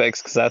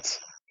topics, because that's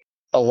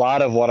a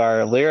lot of what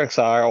our lyrics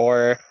are,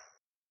 or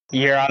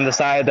you're on the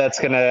side that's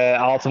going to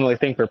ultimately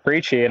think we're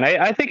preachy. And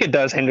I think it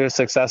does hinder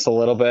success a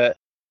little bit.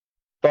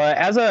 But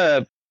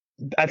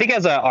I think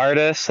as an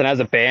artist and as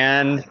a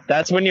band,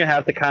 that's when you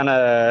have to kind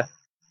of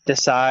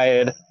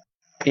decide,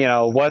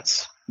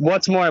 what's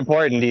more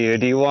important to you.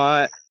 Do you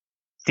want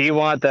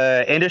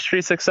the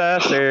industry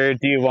success, or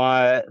do you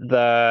want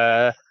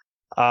the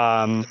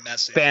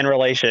message. fan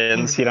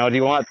relations? Do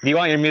you want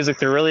your music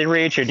to really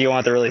reach, or do you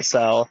want to really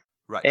sell?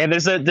 Right. And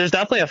there's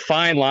definitely a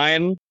fine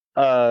line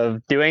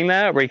of doing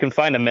that where you can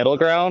find a middle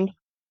ground,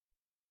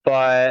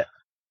 but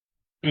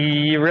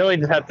you really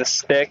just have to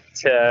stick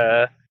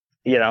to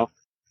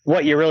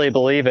what you really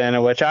believe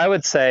in, which I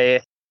would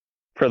say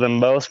for the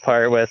most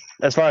part, with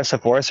as far as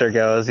Supporter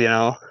goes,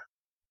 the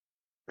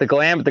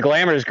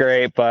glamour is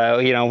great, but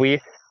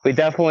we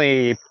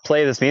definitely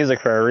play this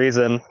music for a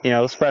reason,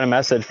 spread a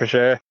message for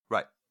sure.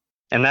 Right.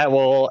 And that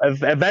will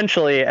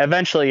eventually,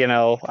 I'm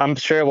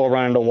sure we'll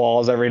run into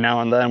walls every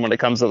now and then when it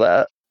comes to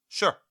that.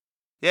 Sure.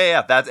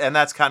 Yeah.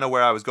 That's kind of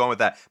where I was going with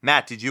that.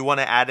 Matt, did you want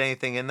to add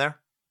anything in there?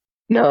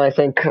 No, I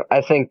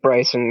think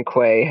Bryce and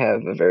Quay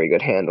have a very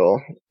good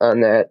handle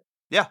on that.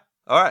 Yeah.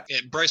 All right.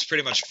 Yeah, Bryce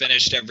pretty much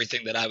finished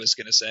everything that I was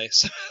going to say.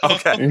 So.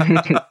 Okay.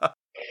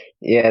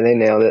 Yeah, they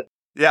nailed it.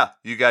 Yeah,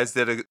 you guys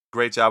did a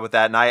great job with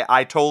that. And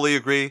I totally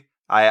agree.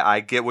 I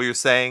get what you're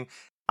saying.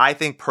 I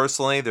think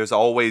personally there's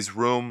always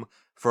room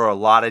for a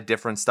lot of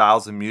different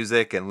styles of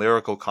music and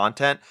lyrical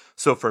content.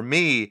 So for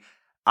me,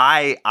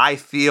 I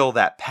feel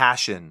that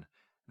passion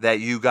that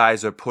you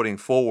guys are putting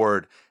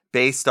forward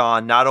based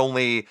on not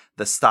only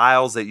the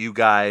styles that you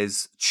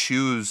guys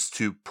choose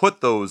to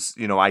put those,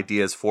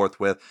 ideas forth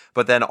with,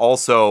 but then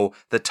also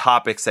the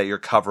topics that you're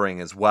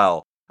covering as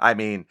well. I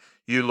mean,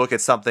 you look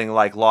at something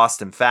like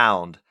Lost and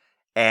Found,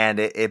 and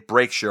it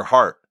breaks your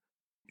heart.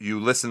 You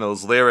listen to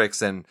those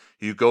lyrics and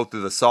you go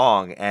through the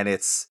song, and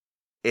it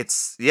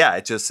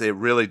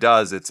really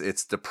does.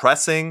 It's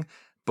depressing,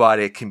 but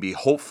it can be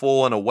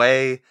hopeful in a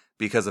way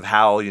because of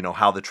how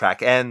the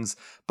track ends.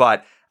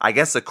 But I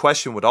guess the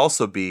question would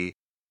also be,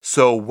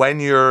 so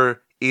when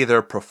you're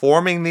either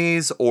performing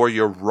these or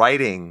you're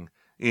writing,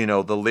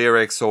 the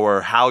lyrics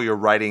or how you're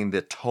writing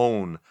the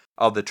tone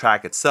of the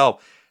track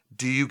itself,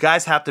 do you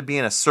guys have to be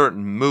in a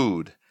certain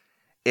mood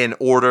in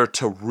order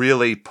to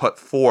really put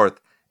forth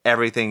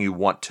everything you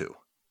want to?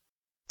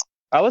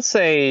 I would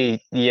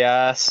say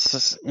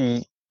yes.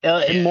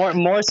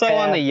 More so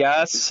on the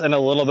yes and a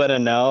little bit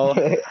of no.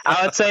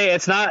 I would say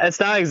it's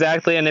not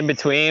exactly an in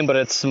between, but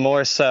it's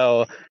more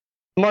so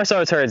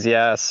towards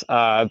yes.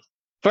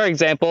 For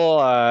example,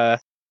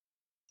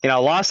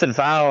 Lost and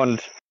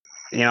Found,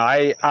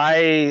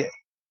 I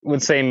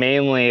would say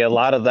mainly a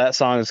lot of that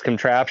song's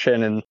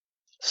contraption and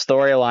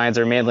storylines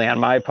are mainly on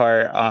my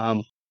part.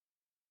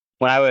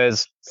 When I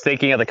was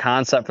thinking of the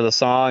concept for the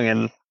song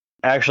and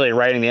actually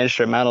writing the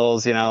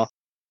instrumentals,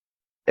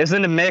 it's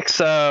in a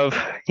mix of,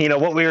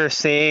 what we were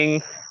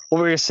seeing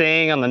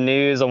on the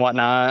news and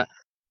whatnot.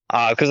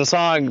 Because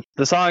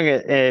the song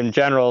in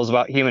general is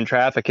about human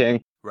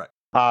trafficking.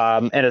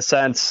 In a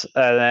sense,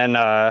 and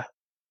then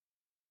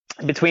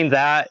between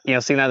that,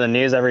 seeing that in the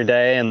news every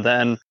day, and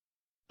then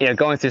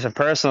going through some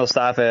personal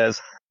stuff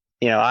is,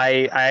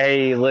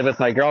 I live with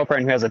my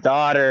girlfriend who has a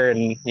daughter,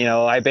 and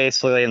I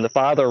basically am the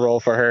father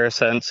role for her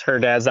since her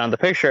dad's not in the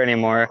picture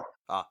anymore.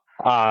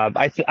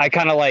 I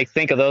kind of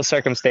think of those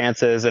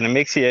circumstances, and it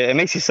makes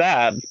you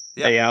sad.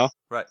 Yeah.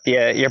 Right.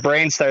 Yeah, your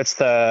brain starts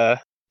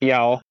to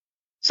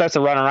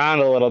run around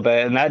a little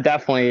bit, and that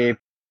definitely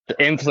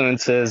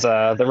influences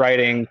the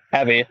writing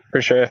heavy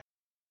for sure.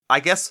 I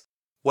guess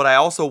what I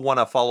also want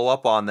to follow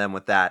up on then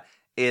with that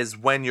is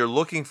when you're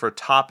looking for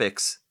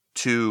topics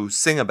to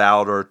sing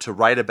about or to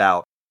write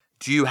about,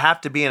 do you have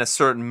to be in a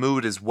certain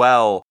mood as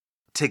well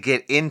to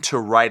get into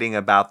writing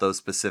about those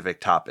specific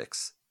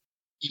topics?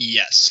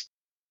 Yes.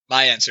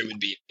 My answer would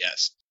be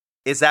yes.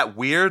 Is that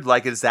weird?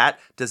 Does that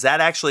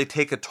actually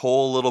take a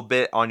toll a little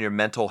bit on your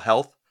mental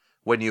health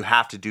when you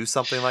have to do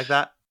something like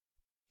that?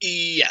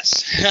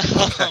 Yes.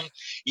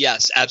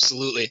 Yes,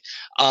 absolutely.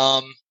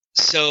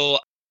 So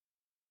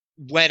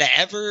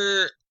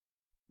whenever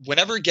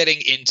getting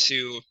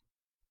into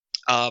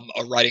a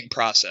writing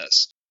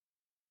process,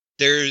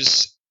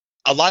 there's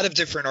a lot of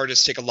different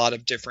artists use a lot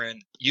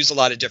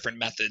of different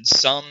methods.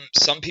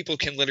 Some people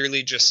can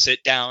literally just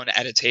sit down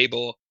at a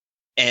table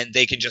and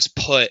they can just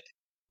put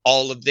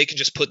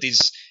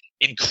these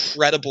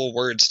incredible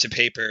words to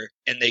paper,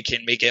 and they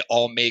can make it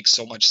all make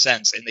so much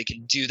sense, and they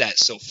can do that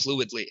so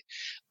fluidly.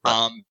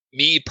 Right.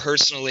 Me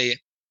personally,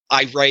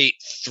 I write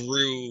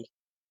through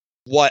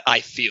what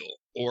I feel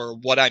or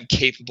what I'm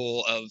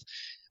capable of,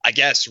 I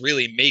guess,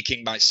 really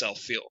making myself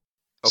feel.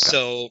 Okay.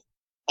 So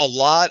a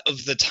lot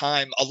of the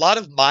time, a lot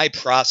of my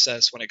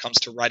process when it comes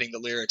to writing the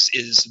lyrics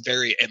is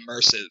very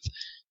immersive.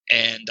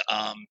 And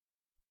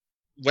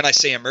when I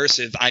say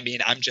immersive, I mean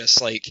I'm just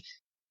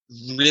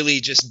really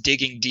just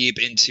digging deep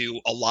into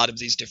a lot of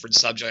these different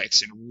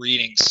subjects and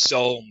reading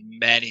so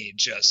many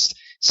just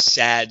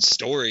sad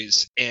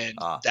stories. And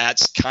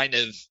that's kind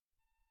of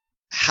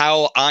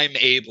how I'm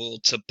able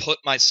to put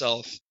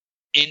myself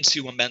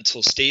into a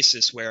mental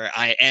stasis where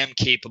I am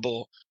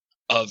capable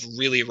of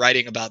really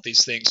writing about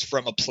these things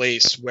from a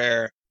place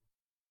where,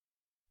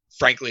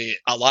 frankly,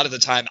 a lot of the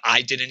time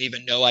I didn't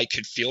even know I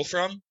could feel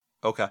from,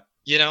 Okay.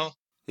 you know?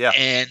 Yeah.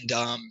 And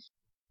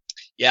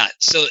yeah,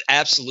 so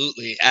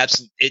absolutely,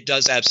 it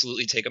does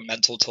absolutely take a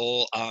mental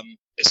toll,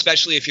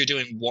 especially if you're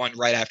doing one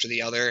right after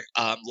the other.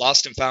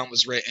 Lost and Found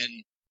was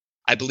written,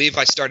 I believe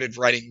I started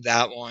writing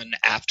that one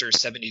after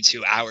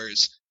 72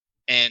 Hours.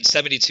 And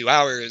 72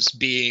 Hours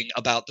being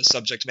about the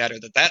subject matter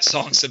that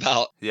song's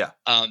about, Yeah.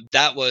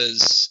 that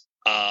was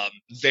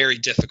very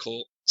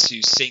difficult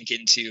to sink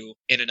into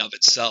in and of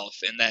itself.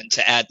 And then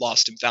to add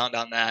Lost and Found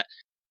on that,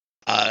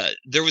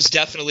 there was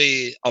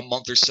definitely a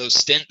month or so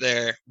stint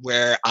there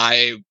where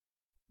I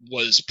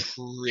was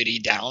pretty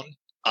down,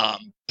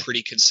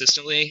 pretty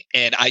consistently,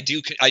 and I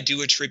do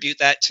attribute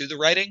that to the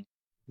writing.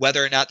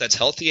 Whether or not that's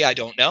healthy, I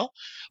don't know.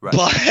 Right.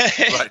 But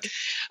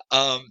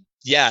Right.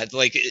 yeah,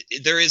 like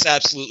there is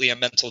absolutely a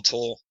mental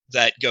toll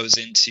that goes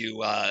into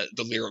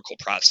the lyrical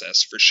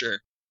process for sure.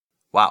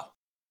 Wow.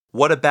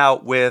 What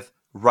about with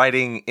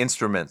writing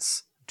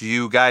instruments? Do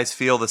you guys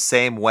feel the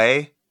same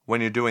way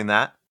when you're doing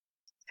that?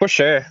 For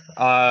sure.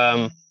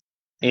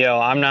 You know,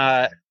 I'm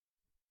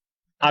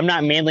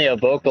not mainly a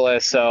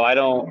vocalist, so I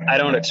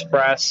don't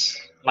express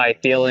my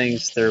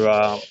feelings through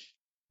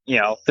you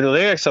know, through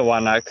lyrics and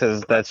whatnot,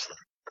 because that's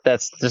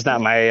just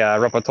not my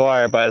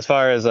repertoire. But as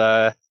far as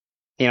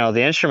you know,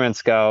 the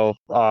instruments go,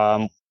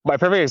 my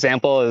perfect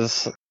example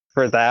is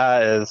for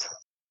that is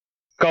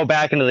go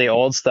back into the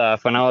old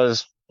stuff. When I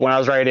was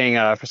writing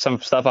for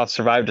some stuff off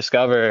Survive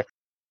Discover,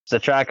 there's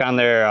a track on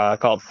there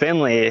called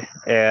Finley,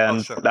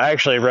 and sure. I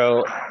actually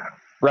wrote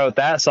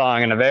that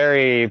song in a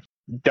very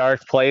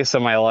dark place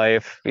in my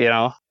life, you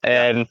know.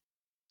 And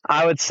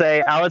I would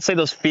say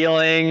those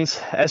feelings,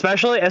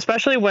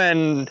 especially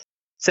when,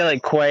 say,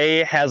 like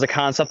Quay has a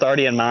concept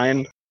already in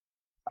mind,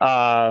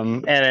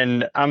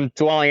 and I'm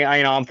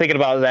I'm thinking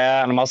about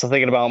that, and I'm also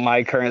thinking about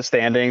my current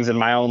standings in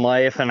my own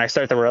life, and I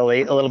start to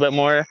relate a little bit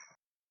more.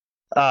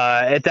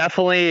 It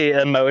definitely,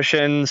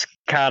 emotions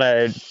kind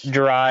of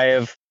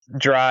drive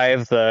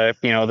the,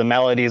 you know, the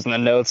melodies and the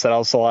notes that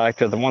I'll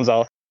select, or the ones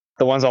I'll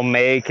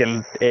make,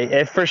 and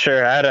it for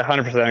sure, I'd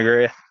 100%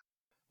 agree.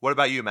 What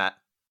about you, Matt?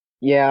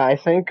 Yeah, I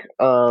think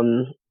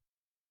for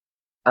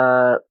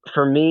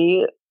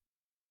me,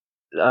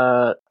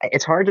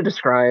 it's hard to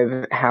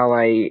describe how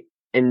I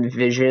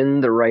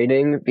envision the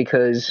writing,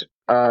 because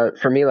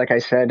for me, like I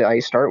said, I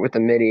start with the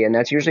MIDI, and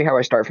that's usually how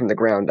I start from the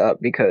ground up,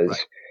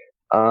 because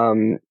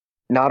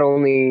not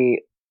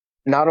only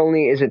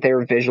is it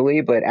there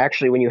visually, but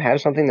actually when you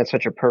have something that's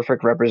such a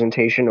perfect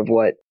representation of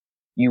what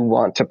you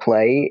want to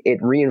play, it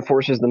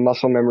reinforces the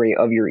muscle memory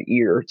of your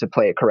ear to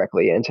play it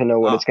correctly and to know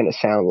what it's going to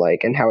sound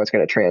like and how it's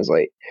going to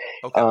translate.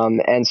 Okay.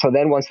 And so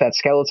then once that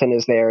skeleton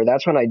is there,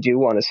 that's when I do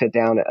want to sit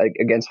down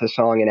against the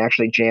song and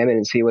actually jam it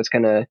and see what's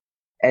going to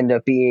end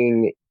up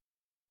being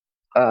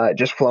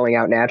just flowing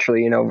out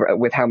naturally, you know,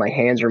 with how my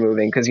hands are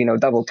moving. Because, you know,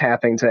 double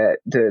tapping to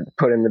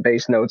put in the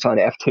bass notes on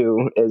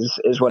F2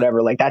 is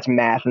whatever. Like, that's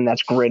math and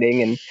that's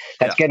gritting and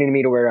that's getting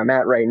me to where I'm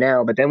at right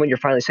now. But then when you're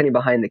finally sitting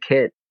behind the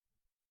kit,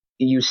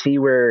 you see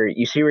where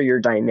your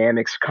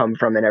dynamics come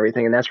from and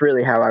everything. And that's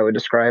really how I would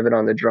describe it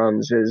on the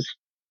drums. Is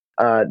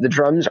the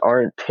drums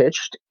aren't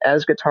pitched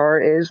as guitar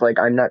is. Like,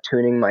 I'm not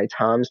tuning my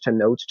toms to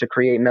notes to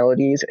create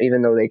melodies,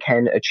 even though they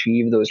can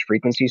achieve those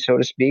frequencies, so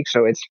to speak.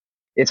 So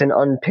it's an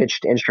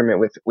unpitched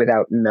instrument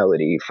without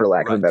melody, for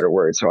lack of a better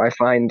word. So I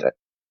find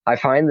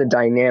the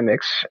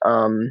dynamics,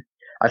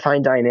 I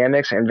find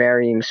dynamics and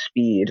varying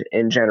speed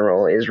in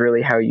general is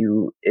really how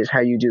you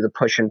do the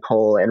push and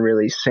pull and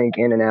really sink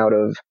in and out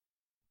of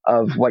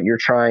what you're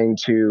trying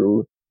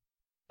to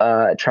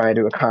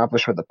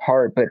accomplish with the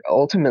part. But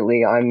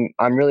ultimately,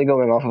 I'm really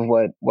going off of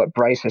what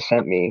Bryce has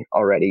sent me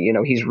already. You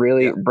know,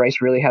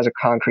 Bryce really has a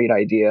concrete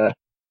idea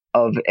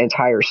of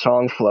entire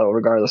song flow,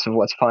 regardless of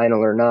what's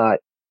final or not,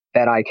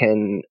 that I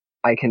can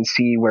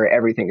see where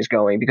everything is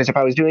going. Because if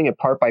I was doing it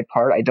part by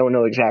part, I don't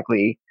know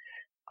exactly.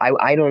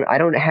 I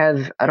don't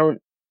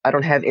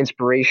have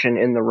inspiration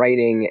in the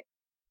writing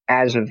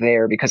as of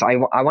there, because I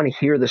want to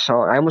hear the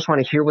song. I almost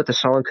want to hear what the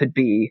song could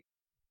be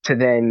to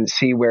then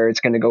see where it's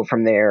going to go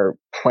from there,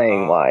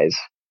 playing wise.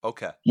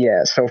 Okay.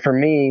 Yeah. So for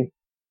me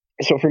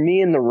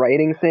in the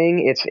writing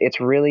thing, it's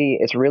really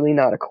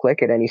not a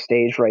click at any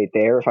stage right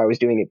there. If I was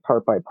doing it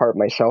part by part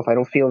myself, I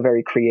don't feel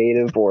very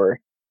creative or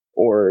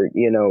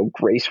you know,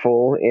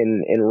 graceful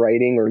in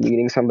writing or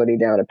leading somebody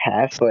down a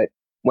path. But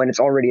when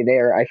it's already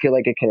there, I feel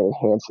like it can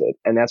enhance it,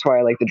 and that's why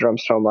I like the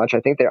drums so much. I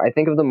think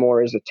of them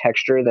more as a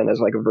texture than as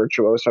like a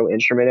virtuoso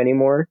instrument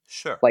anymore.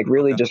 Sure. Like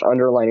really just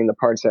underlining the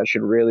parts that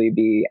should really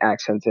be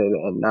accented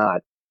and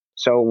not.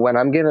 So when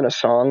I'm given a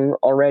song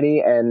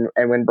already, and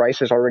when Bryce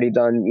has already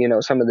done, you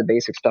know, some of the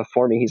basic stuff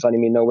for me, he's letting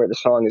me know where the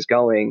song is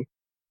going.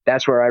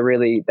 That's where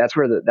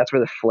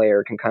the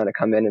flair can kind of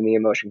come in and the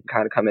emotion can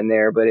kind of come in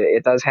there. But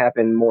it does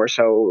happen more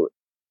so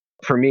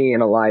for me in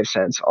a live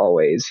sense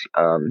always,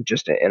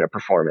 just in a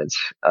performance.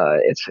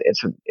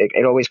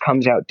 It always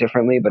comes out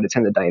differently, but it's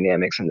in the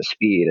dynamics and the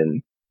speed,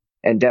 and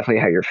and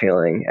definitely how you're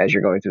feeling as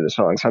you're going through the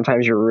song.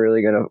 Sometimes you're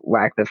really going to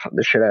whack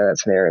the shit out of that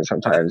snare, and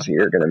sometimes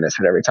you're going to miss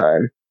it every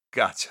time.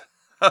 Gotcha.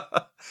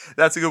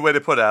 That's a good way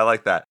to put it. I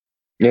like that.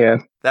 Yeah.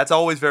 That's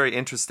always very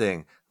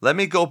interesting. Let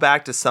me go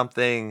back to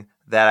something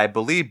that I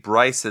believe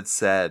Bryce had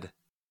said.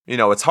 You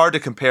know, it's hard to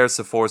compare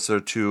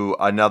Seforcer to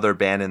another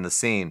band in the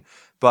scene,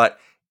 but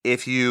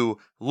if you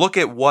look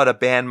at what a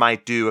band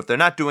might do, if they're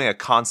not doing a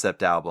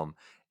concept album,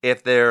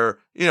 if they're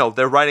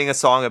writing a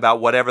song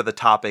about whatever the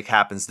topic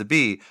happens to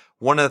be,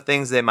 one of the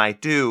things they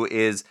might do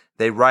is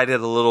they write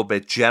it a little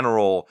bit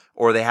general,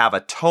 or they have a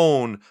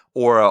tone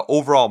or an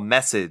overall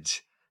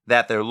message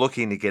that they're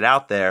looking to get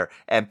out there,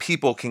 and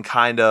people can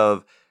kind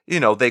of,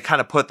 they kind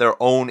of put their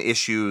own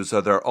issues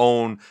or their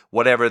own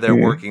whatever they're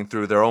working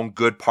through, their own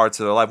good parts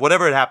of their life,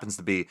 whatever it happens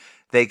to be,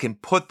 they can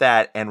put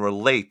that and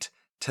relate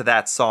to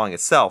that song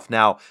itself.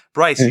 Now,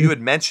 Bryce, you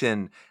had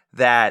mentioned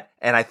that,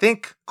 and I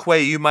think,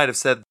 Quay, you might have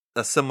said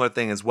a similar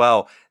thing as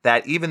well,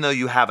 that even though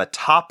you have a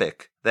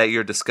topic that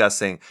you're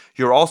discussing,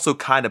 you're also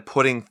kind of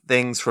putting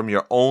things from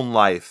your own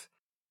life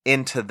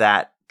into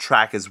that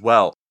track as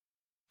well.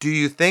 Do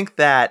you think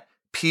that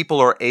people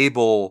are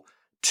able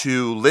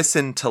to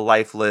listen to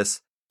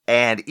Lifeless,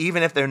 and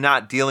even if they're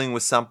not dealing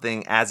with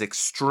something as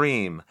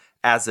extreme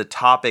as the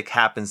topic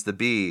happens to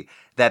be,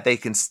 that they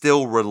can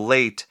still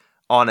relate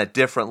on a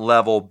different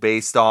level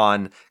based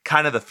on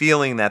kind of the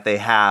feeling that they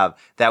have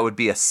that would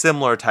be a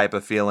similar type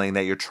of feeling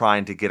that you're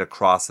trying to get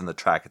across in the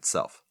track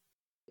itself?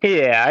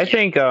 Yeah, I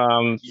think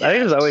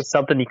there's always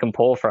something you can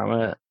pull from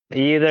it.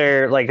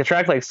 Either like a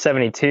track like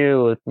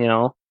 72,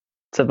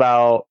 it's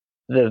about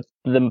the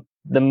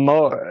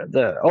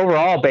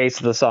overall base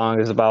of the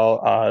song is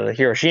about the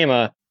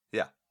Hiroshima,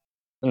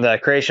 the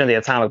creation of the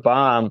atomic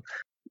bomb,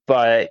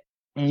 but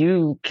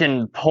you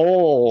can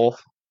pull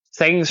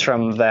things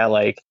from that,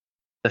 like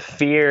the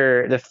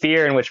fear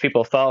in which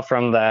people felt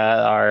from that,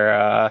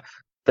 are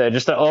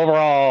the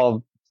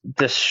overall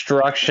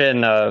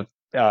destruction of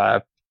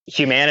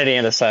humanity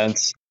in a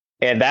sense,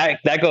 and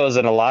that goes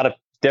in a lot of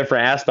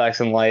different aspects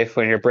in life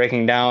when you're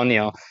breaking down,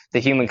 the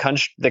human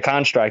the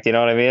construct. You know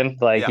what I mean?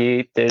 Like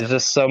there's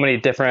just so many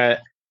different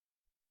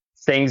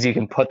things you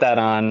can put that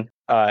on.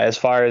 As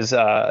far as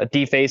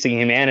defacing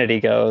humanity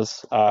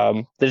goes,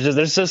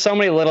 there's just so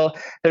many little.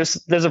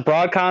 There's a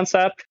broad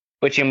concept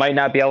which you might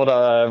not be able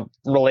to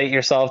relate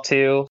yourself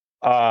to,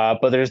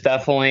 but there's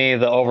definitely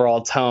the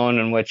overall tone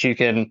in which you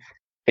can,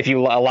 if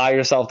you allow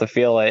yourself to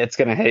feel it, it's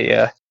gonna hit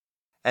you.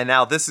 And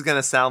now this is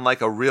gonna sound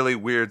like a really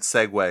weird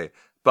segue,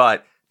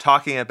 but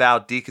talking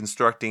about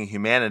deconstructing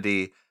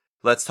humanity,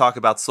 let's talk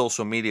about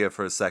social media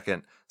for a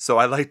second. So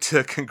I'd like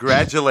to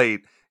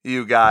congratulate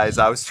you guys.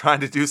 I was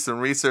trying to do some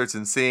research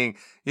and seeing,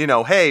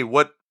 hey,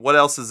 what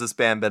else has this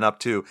band been up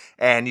to?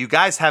 And you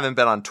guys haven't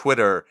been on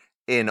Twitter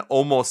in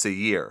almost a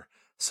year.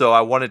 So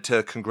I wanted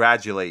to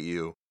congratulate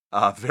you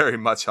very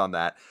much on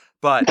that.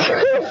 But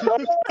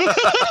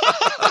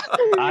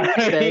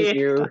Thank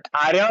you.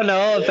 I don't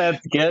know if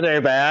that's good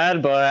or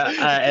bad, but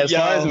as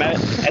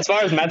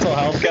far as mental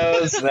health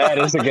goes, that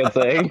is a good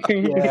thing.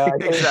 Yeah,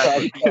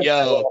 exactly.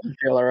 Yo,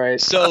 feel all right.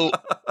 So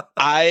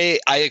I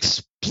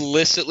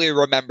explicitly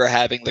remember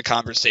having the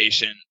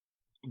conversation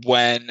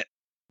when,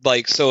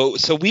 like, so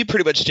we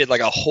pretty much did like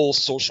a whole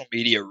social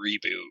media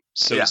reboot,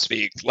 so to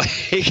speak, like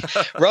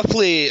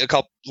roughly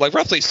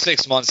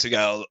 6 months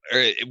ago.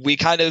 We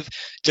kind of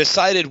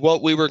decided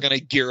what we were going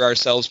to gear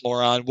ourselves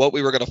more on, what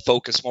we were going to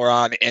focus more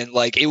on, and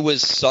like it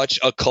was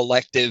such a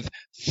collective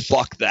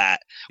fuck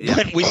that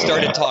when we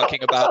started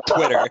talking about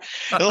Twitter.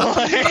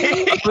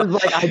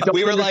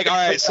 We were like, all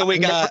right, so we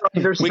got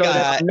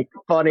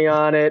funny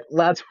on it.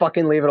 Let's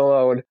fucking leave it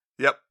alone.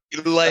 Yep.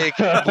 Like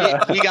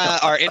we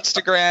got our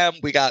Instagram,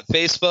 we got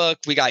Facebook,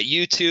 we got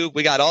YouTube,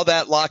 we got all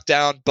that locked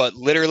down, but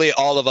literally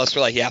all of us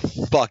were like, yeah,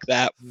 fuck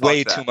that.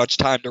 Way too much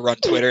time to run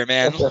Twitter,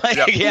 man.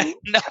 Like,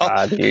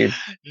 Dude.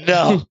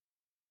 No.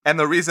 And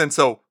the reason,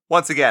 so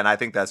once again, I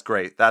think that's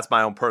great. That's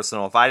my own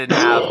personal. If I didn't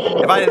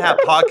have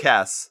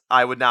podcasts,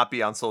 I would not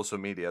be on social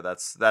media.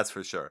 That's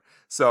for sure.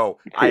 So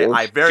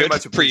I very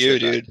much appreciate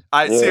for you,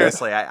 that. dude.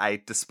 Seriously,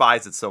 I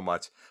despise it so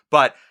much.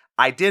 But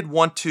I did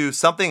want to,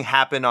 something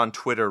happened on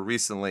Twitter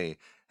recently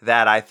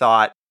that I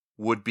thought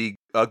would be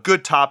a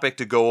good topic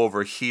to go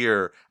over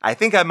here. I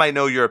think I might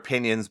know your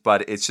opinions,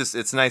 but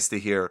it's nice to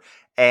hear.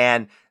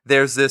 And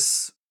there's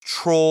this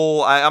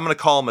troll, I'm going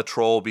to call him a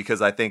troll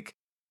because I think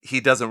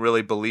he doesn't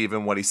really believe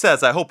in what he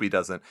says. I hope he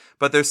doesn't.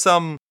 But there's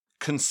some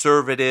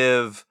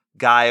conservative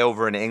guy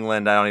over in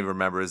England, I don't even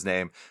remember his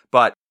name,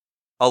 but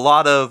a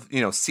lot of,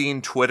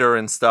 seeing Twitter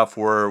and stuff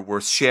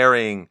were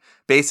sharing,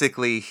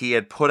 basically he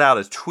had put out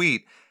a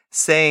tweet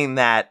saying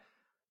that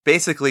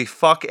basically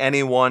fuck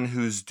anyone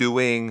who's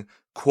doing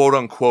quote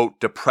unquote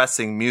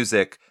depressing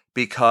music,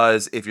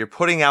 because if you're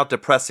putting out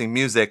depressing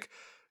music,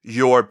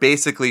 you're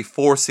basically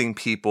forcing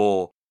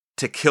people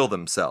to kill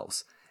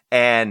themselves,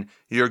 and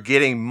you're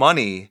getting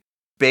money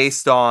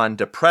based on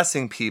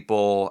depressing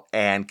people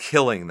and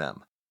killing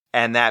them,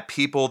 and that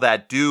people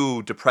that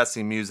do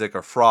depressing music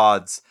are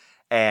frauds,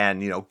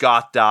 and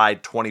Goth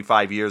died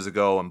 25 years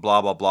ago and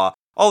blah blah blah,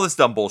 all this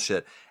dumb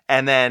bullshit.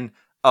 and then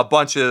a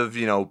bunch of,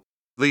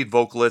 lead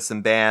vocalists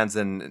and bands,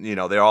 and,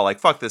 they're all like,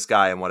 fuck this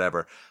guy and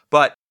whatever.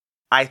 But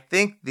I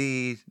think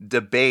the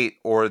debate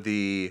or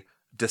the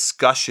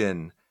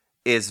discussion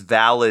is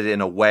valid in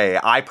a way.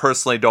 I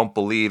personally don't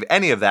believe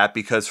any of that,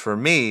 because for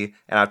me,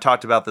 and I've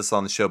talked about this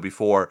on the show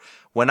before,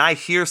 when I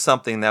hear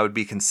something that would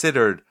be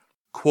considered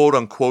quote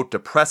unquote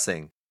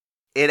depressing,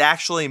 it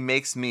actually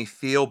makes me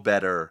feel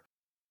better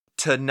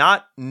to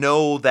not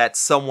know that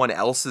someone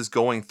else is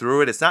going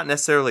through it. It's not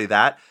necessarily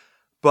that,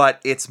 but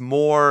it's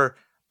more,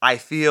 I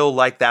feel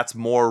like that's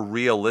more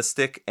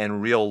realistic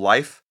and real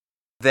life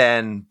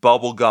than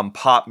bubblegum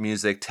pop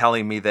music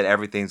telling me that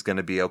everything's going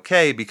to be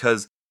okay,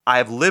 because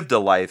I've lived a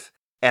life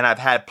and I've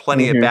had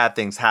plenty of bad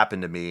things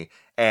happen to me,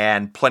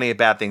 and plenty of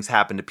bad things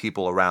happen to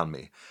people around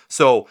me.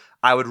 So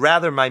I would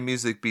rather my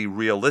music be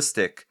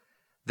realistic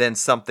than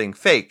something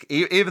fake,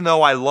 even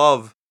though I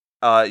love,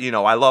 I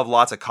love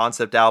lots of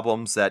concept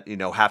albums that,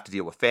 have to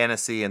deal with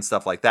fantasy and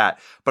stuff like that.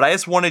 But I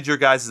just wanted your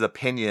guys'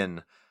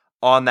 opinion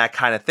on that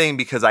kind of thing,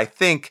 because I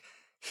think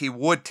he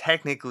would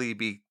technically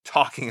be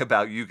talking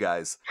about you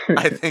guys,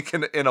 I think,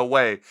 in a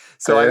way.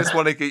 So I just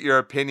want to get your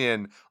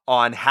opinion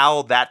on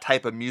how that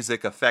type of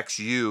music affects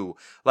you.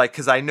 Like,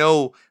 because I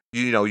know,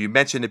 you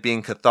mentioned it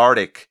being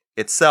cathartic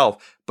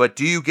itself, but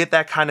do you get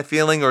that kind of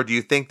feeling, or do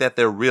you think that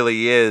there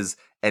really is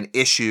an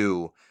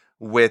issue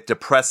with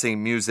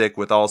depressing music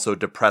with also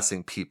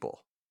depressing people?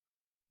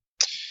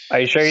 Are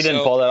you sure you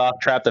didn't pull that off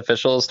Trapped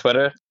Official's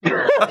Twitter? I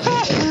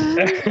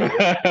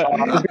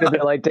was gonna be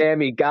like, damn,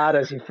 he got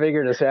us. He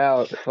figured us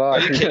out. Fuck. Are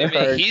you kidding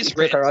me? He's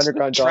written.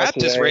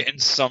 Trapped has written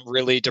some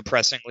really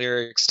depressing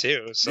lyrics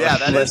too. So. Yeah,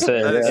 that is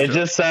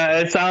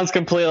it sounds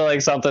completely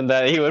like something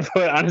that he would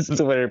put on his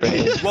Twitter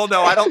page. Well,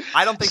 no, I don't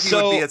think he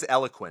would be as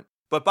eloquent.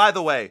 But by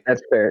the way,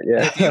 that's fair.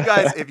 Yeah.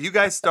 If you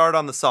guys start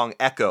on the song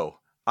Echo,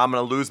 I'm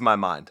gonna lose my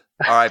mind.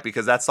 All right,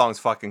 because that song's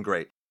fucking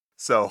great.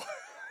 So.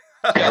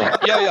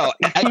 Yo,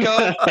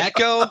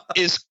 Echo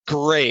is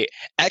great.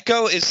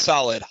 Echo is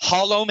solid.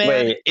 Hollow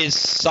Man is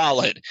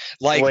solid.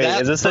 Like, wait,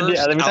 is this are we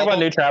talking about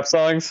new trap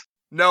songs?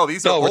 No,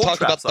 these are we're old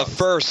talking about songs. the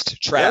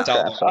first Trapped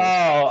album.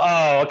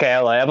 Oh, okay.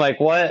 I'm like,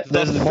 what?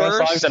 There's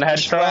more songs than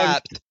Headstrong?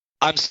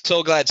 I'm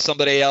so glad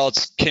somebody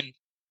else can.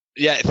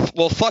 Yeah,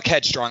 well, fuck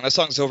Headstrong. That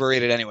song's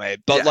overrated anyway.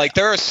 But like,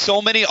 there are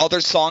so many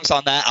other songs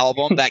on that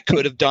album that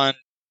could have done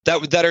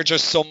that are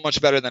just so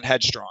much better than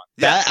Headstrong.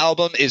 Yeah. That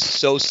album is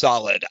so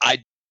solid.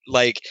 I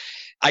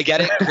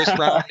get it. Chris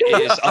Brown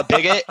is a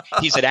bigot.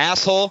 He's an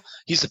asshole.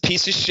 He's a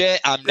piece of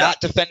shit. I'm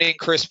not defending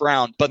Chris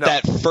Brown, but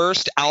that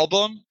first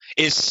album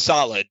is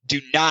solid.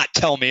 Do not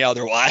tell me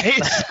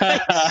otherwise.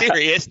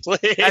 Seriously.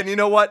 And you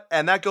know what?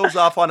 And that goes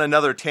off on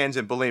another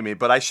tangent, believe me,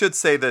 but I should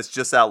say this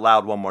just out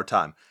loud one more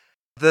time.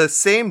 The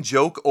same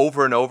joke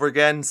over and over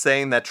again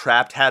saying that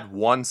Trapped had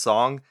one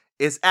song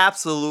is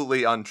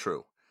absolutely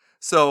untrue.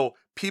 So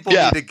people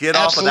need to get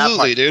off of that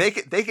part.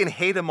 Dude. They can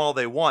hate him all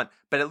they want,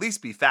 but at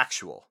least be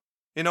factual.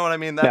 You know what I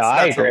mean?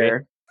 I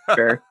agree.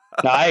 Sure.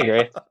 No, I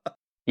agree.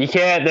 You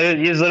can't.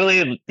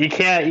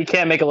 You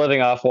can't make a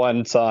living off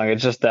one song.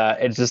 It's just that.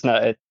 It's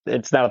not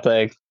a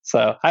thing.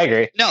 So I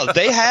agree. No,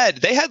 they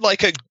had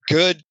like a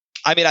good.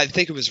 I mean, I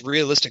think it was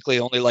realistically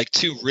only like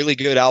 2 really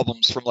good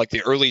albums from like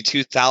the early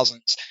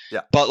 2000s.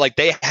 Yeah. But like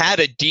they had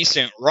a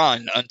decent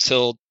run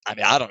until, I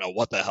mean, I don't know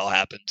what the hell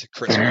happened to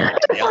Chris Brown,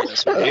 to be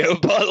honest with you.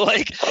 But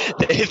like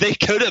they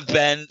could have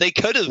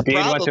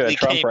probably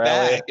came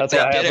back. That's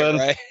what happened.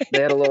 Right.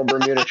 They had a little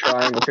Bermuda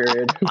Triangle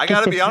period. I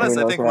gotta be honest.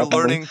 I think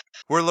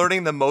we're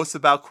learning the most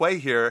about Quay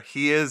here.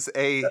 He's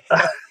a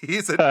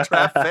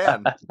Trap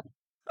fan.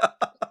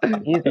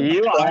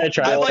 You are a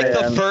Trapped I like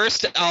fan. the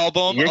first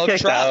album of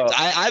Trapped.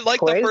 I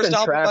like the first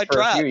album by Trapped.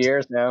 For a few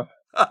years now.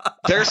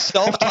 Their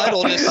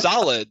self-titled is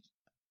solid.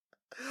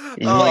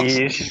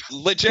 Like,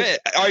 legit.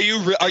 Are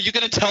you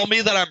going to tell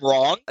me that I'm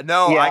wrong?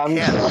 No, I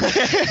can't.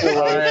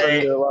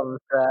 I love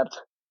Trapped.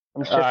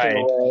 I'm shifting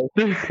away.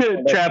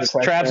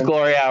 Trapp's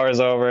glory hour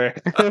is over.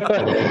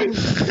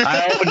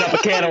 I opened up a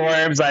can of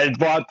worms. I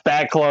bought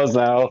that clothes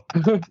now.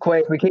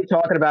 Quake, we keep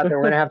talking about that.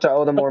 We're going to have to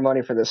owe them more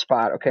money for this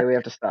spot. Okay, we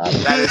have to stop.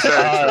 That is very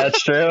true.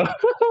 That's true.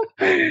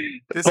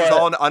 This is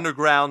all an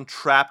underground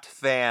Trapped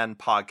fan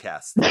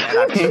podcast. And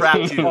I've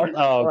trapped you.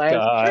 Oh,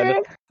 God.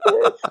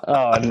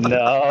 Oh,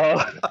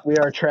 no. We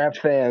are Trapped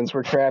fans.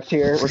 We're trapped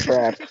here. We're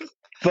trapped.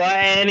 But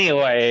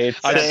anyway,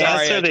 I'm sorry,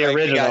 answer the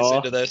original.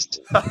 Into this.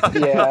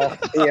 yeah,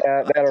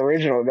 that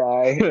original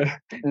guy.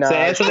 Nah, to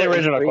answer the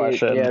original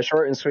question. Yeah,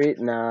 short and sweet.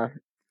 Nah.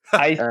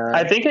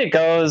 I think it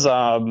goes.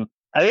 I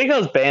think it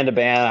goes band to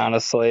band.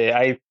 Honestly,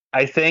 I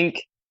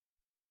think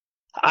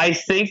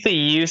the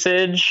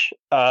usage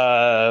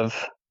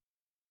of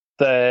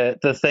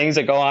the things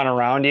that go on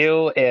around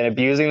you and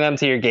abusing them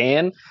to your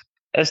gain,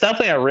 it's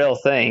definitely a real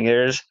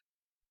thing.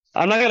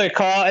 I'm not going to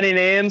call any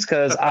names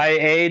because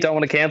I, don't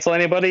want to cancel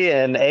anybody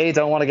and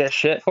don't want to get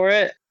shit for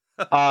it.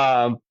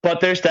 But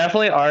there's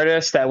definitely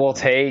artists that will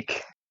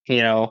take,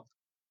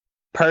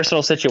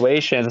 personal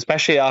situations,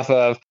 especially off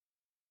of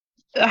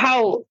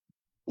how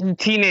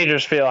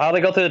teenagers feel, how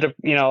they go through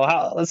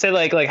how, let's say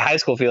like high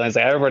school feelings.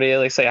 Like everybody,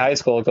 like say high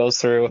school goes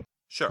through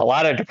Sure. a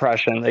lot of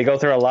depression. They go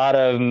through a lot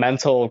of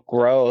mental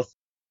growth,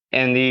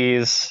 and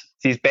these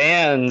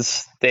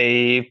bands,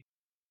 they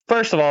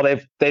first of all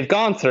they've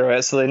gone through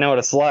it, so they know what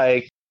it's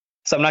like.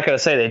 So I'm not going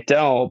to say they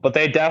don't, but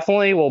they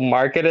definitely will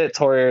market it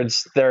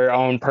towards their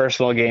own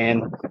personal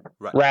gain,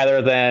 Right.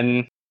 rather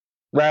than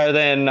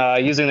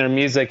using their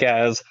music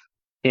as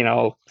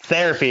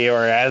therapy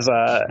or as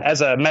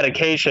a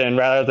medication,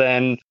 rather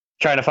than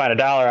trying to find $1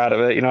 out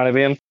of it. You know what I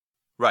mean?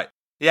 Right.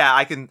 Yeah,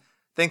 I can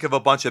think of a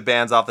bunch of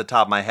bands off the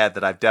top of my head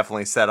that I've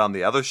definitely said on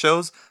the other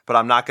shows, but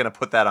I'm not going to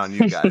put that on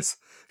you guys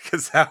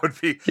because that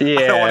would be.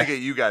 I don't want to get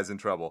you guys in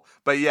trouble.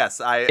 But yes,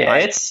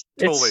 it's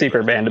totally super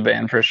agree. band to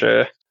band for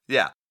sure.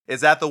 Yeah.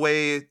 Is that the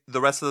way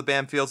the rest of the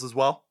band feels as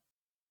well?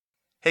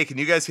 Hey, can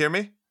you guys hear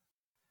me?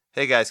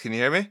 Hey guys, can you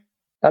hear me?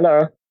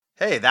 Hello.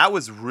 Hey, that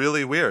was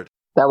really weird.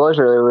 That was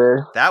really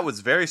weird. That was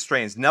very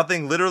strange.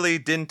 Nothing, literally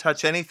didn't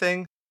touch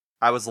anything.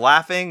 I was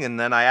laughing, and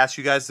then I asked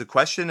you guys the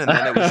question, and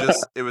then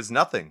it was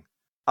nothing.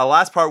 The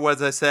last part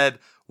was I said,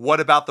 what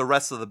about the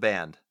rest of the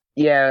band?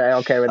 Yeah,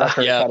 okay, well, that's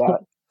where Yeah. it cut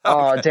out.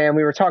 Oh, damn,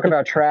 we were talking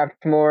about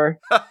Trapped more.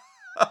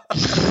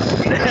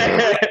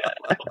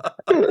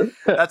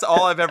 That's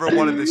all I've ever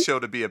wanted this show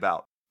to be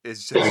about.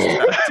 It's just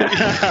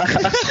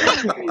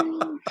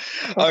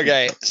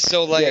Okay,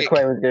 so Yeah,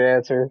 Quay was a good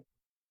answer.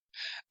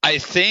 I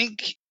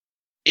think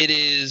it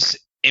is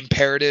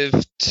imperative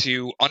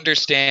to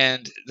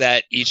understand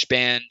that each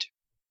band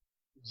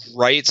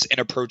writes and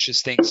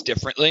approaches things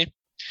differently.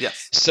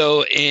 Yes.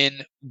 So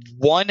in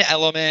one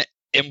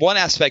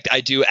aspect,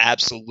 I do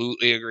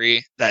absolutely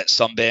agree that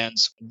some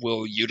bands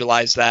will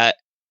utilize that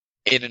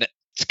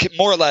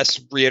more or less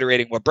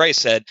reiterating what Bryce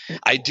said.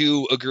 I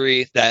do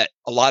agree that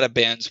a lot of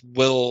bands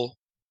will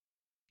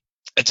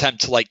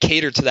attempt to like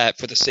cater to that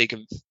for the sake of,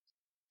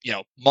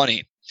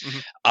 money.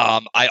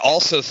 Mm-hmm. I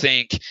also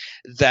think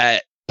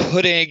that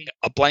putting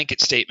a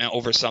blanket statement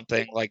over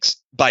something, like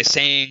by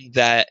saying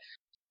that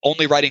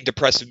only writing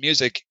depressive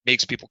music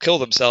makes people kill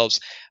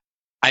themselves.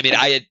 I mean,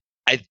 I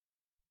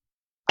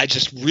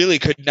just really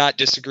could not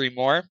disagree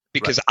more,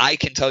 because I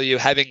can tell you,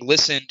 having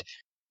listened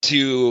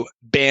to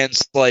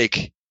bands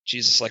like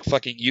like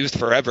fucking Youth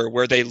Forever,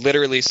 where they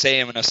literally say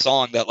him in a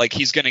song that like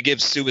he's going to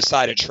give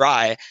suicide a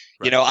try.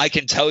 Right. I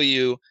can tell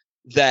you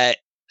that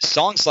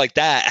songs like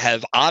that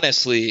have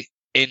honestly,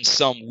 in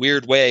some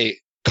weird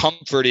way,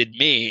 comforted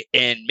me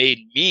and made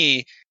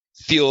me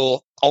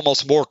feel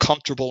almost more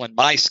comfortable in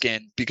my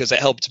skin, because it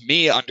helped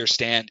me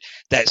understand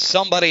that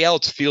somebody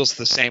else feels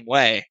the same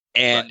way.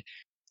 And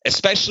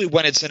especially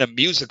when it's in a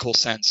musical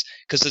sense,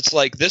 because it's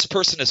like, this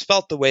person has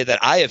felt the way that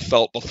I have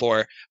felt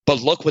before,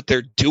 but look what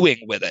they're doing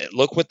with it.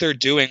 Look what they're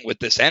doing with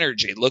this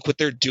energy. Look what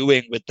they're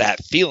doing with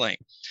that feeling.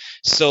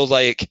 So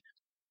like,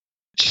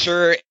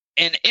 sure,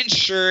 in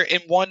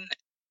one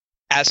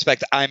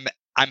aspect, I'm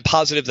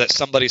positive that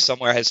somebody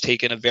somewhere has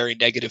taken a very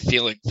negative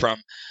feeling from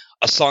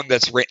a song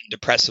that's written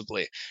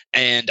depressively.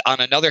 And on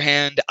another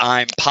hand,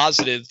 I'm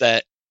positive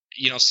that,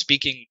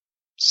 speaking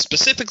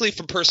specifically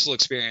from personal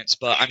experience,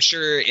 but I'm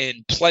sure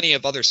in plenty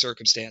of other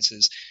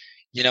circumstances,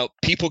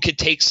 people could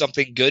take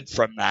something good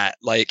from that.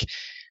 Like,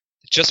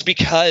 just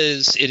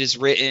because it is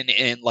written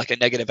in like a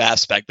negative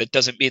aspect, that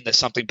doesn't mean that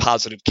something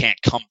positive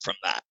can't come from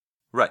that.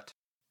 Right.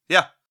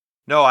 Yeah.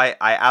 No, I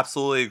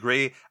absolutely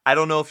agree. I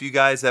don't know if you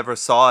guys ever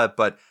saw it,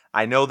 but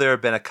I know there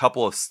have been a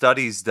couple of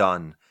studies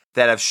done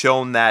that have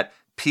shown that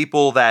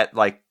people that,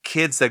 like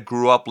kids that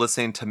grew up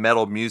listening to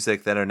metal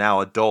music that are now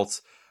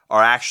adults,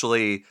 are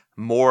actually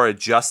more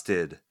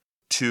adjusted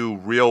to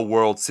real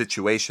world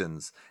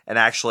situations and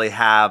actually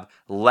have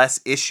less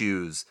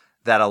issues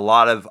that a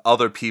lot of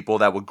other people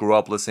that would grow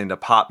up listening to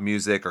pop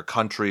music or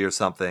country or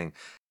something.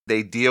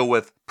 They deal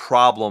with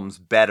problems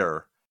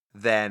better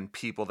than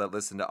people that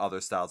listen to other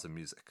styles of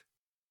music.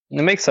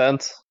 It makes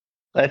sense.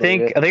 I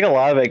think a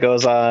lot of it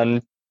goes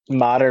on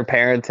modern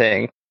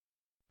parenting,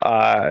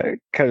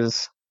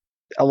 because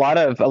a lot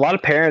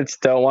of parents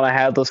don't want to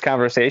have those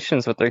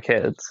conversations with their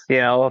kids.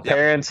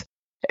 Parents,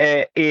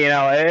 and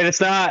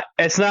it's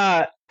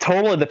not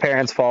totally the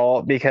parents'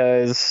 fault,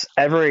 because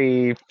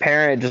every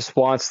parent just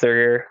wants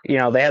their,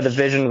 they have the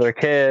vision of their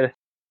kid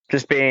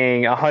just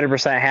being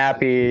 100%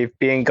 happy,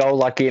 being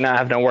go-lucky, not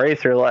having to worry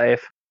through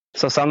life.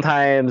 So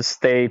sometimes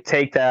they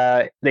take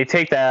that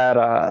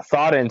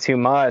thought in too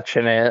much,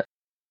 and it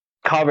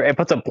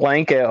puts a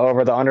blanket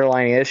over the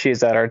underlying issues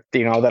that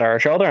our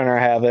children are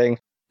having.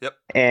 Yep.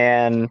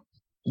 And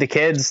the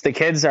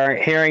kids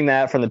aren't hearing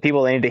that from the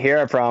people they need to hear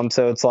it from.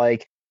 So it's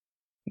like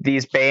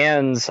these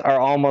bands are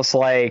almost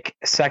like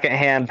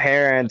secondhand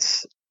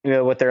parents,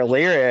 with their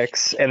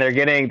lyrics, and they're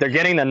getting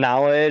the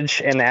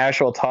knowledge and the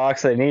actual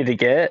talks they need to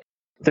get.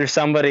 There's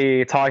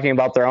somebody talking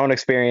about their own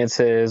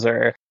experiences,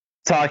 or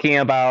talking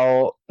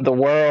about the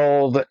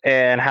world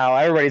and how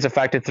everybody's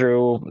affected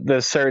through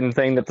this certain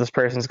thing that this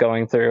person's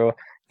going through.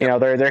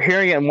 They're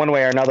hearing it in one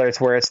way or another. It's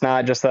where it's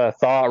not just a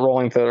thought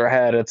rolling through their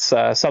head. It's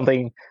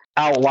something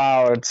out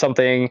loud,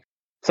 something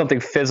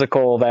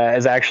physical that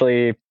is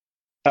actually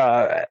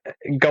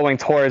going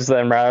towards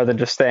them rather than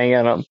just staying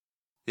in them.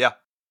 Yeah.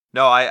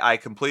 No, I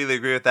completely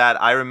agree with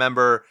that. I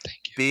remember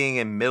being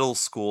in middle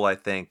school, I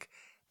think,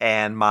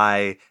 and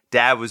my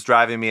dad was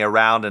driving me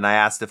around, and I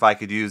asked if I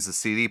could use the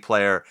CD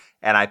player,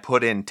 and I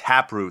put in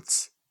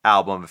Taproot's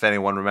album, if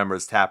anyone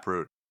remembers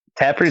Taproot.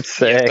 Taproot's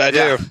sick. Yes, I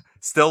do.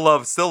 Still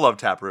love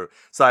Taproot.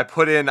 So I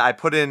put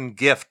in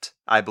Gift,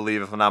 I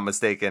believe, if I'm not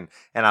mistaken,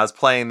 and I was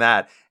playing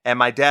that, and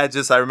my dad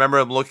I remember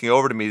him looking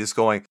over to me just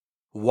going,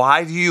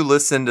 "Why do you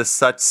listen to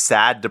such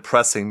sad,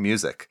 depressing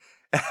music?"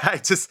 I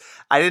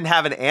didn't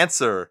have an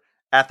answer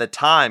at the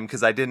time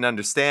because I didn't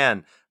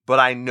understand, but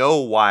I know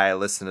why I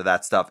listen to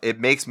that stuff. It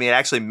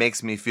actually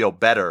makes me feel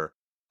better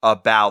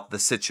about the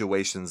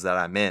situations that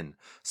I'm in.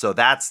 So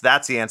that's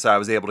the answer I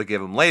was able to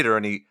give him later,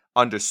 and he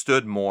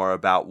understood more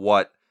about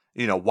what,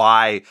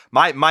 why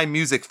my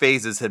music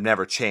phases have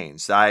never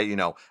changed.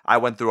 I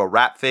went through a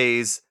rap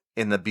phase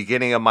in the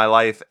beginning of my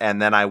life, and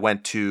then I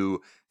went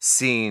to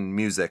scene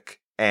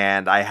music,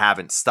 and I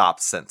haven't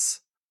stopped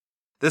since.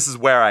 This is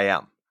where I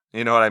am.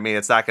 You know what I mean?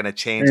 It's not going to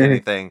change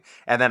anything.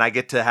 And then I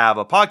get to have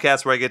a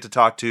podcast where I get to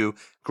talk to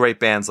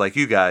great bands like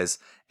you guys,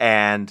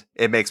 and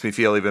it makes me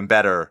feel even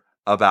better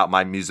about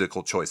my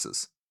musical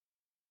choices.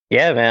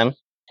 Yeah, man.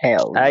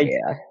 Hell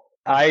yeah.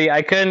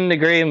 I couldn't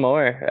agree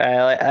more.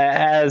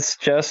 As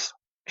just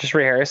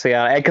rehearsing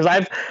on it,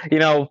 because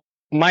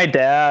my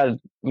dad,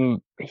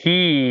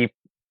 he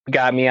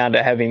got me onto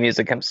heavy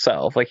music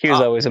himself. Like, he was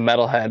always a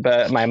metalhead,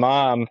 but my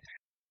mom,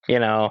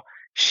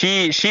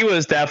 she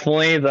was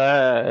definitely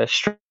the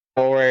straightforward,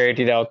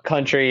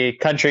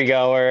 country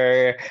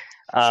goer.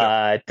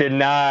 Did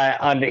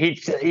not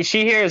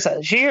she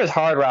hears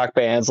hard rock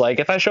bands. Like,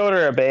 if I showed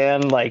her a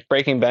band like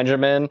Breaking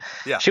Benjamin,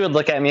 she would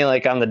look at me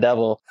like I'm the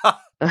devil.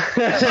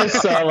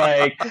 So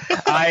like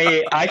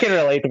I can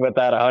relate with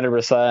that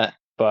 100%.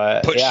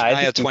 But Put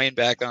yeah, Shania Twain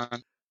back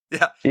on.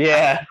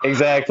 Yeah,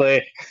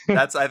 exactly.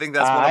 I think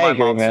that's one of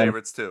my mom's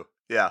favorites too.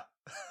 Yeah.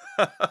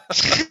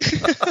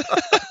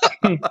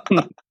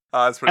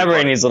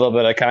 Everybody needs a little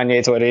bit of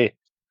Kanye Twitty.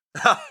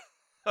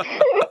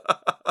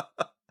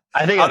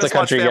 I think that's a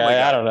country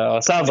guy. I don't know.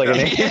 It sounds like a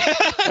name.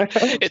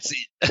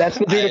 That's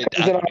the dude who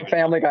comes in on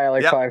Family Guy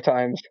like 5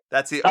 times.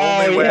 That's the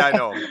only way I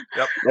know him.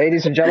 Yep.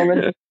 Ladies and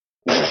gentlemen.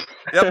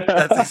 Yep,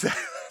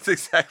 that's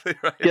exactly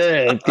right.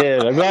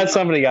 Good. I'm glad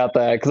somebody got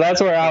that, because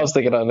that's where I was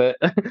thinking of it.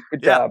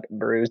 Good job,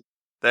 Bruce.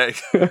 There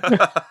you go.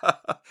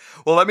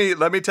 Well, let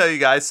me tell you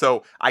guys.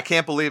 So I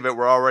can't believe it.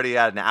 We're already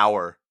at an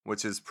hour,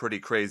 which is pretty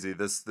crazy.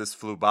 This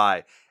flew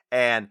by,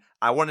 and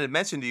I wanted to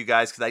mention to you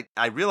guys, because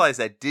I realized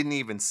I didn't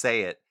even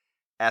say it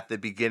at the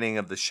beginning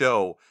of the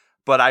show,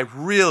 but I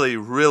really,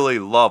 really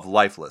love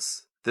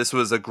Lifeless. This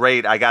was I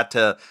got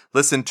to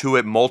listen to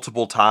it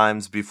multiple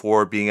times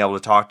before being able to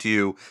talk to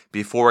you,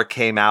 before it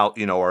came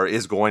out, or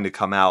is going to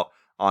come out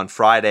on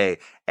Friday.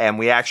 And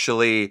we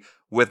actually,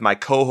 with my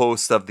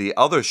co-host of the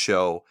other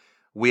show,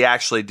 we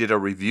actually did a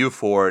review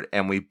for it,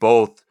 and we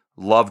both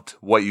loved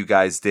what you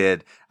guys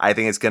did. I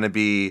think it's going to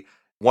be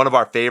one of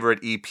our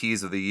favorite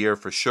EPs of the year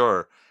for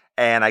sure.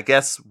 And I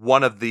guess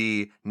one of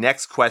the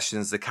next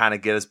questions to kind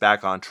of get us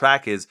back on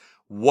track is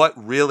what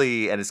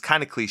really, and it's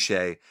kind of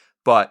cliche,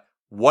 but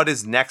what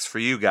is next for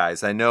you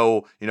guys? I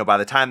know, by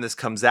the time this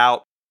comes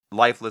out,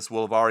 Lifeless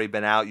will have already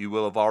been out. You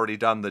will have already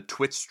done the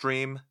Twitch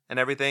stream and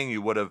everything.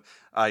 You would have,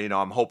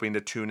 I'm hoping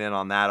to tune in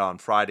on that on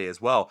Friday as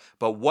well.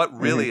 But what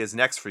really is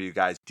next for you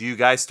guys? Do you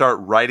guys start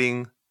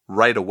writing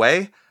right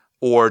away,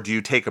 or do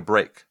you take a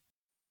break?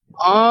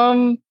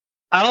 I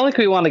don't think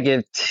we want to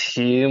give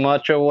too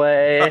much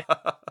away,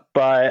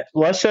 but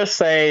let's just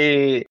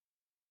say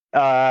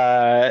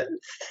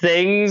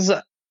things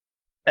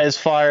as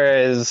far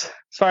as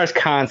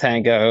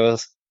content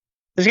goes,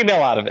 there's gonna be a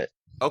lot of it.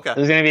 Okay.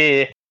 There's gonna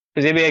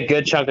be a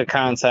good chunk of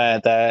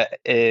content that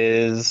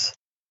is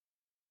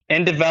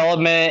in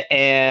development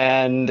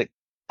and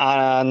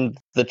on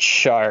the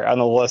chart, on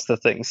the list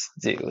of things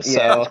to do.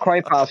 Yeah, it's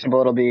quite possible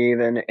it'll be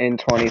even in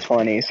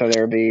 2020, so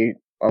there'll be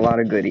a lot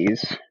of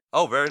goodies.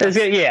 Oh, very nice.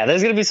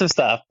 There's gonna be some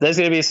stuff. There's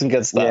gonna be some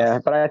good stuff. Yeah,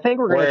 but I think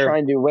we're gonna try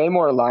and do way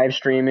more live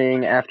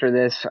streaming after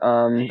this.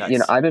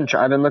 Nice. I've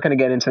been looking to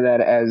get into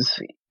that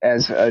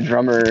as a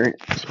drummer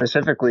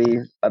specifically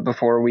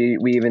before we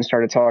even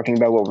started talking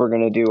about what we're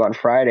gonna do on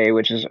Friday,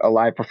 which is a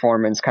live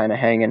performance, kind of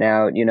hanging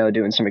out,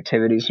 doing some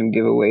activities, some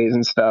giveaways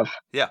and stuff.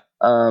 Yeah.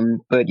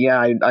 But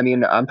yeah, I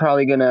mean, I'm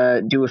probably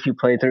gonna do a few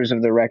playthroughs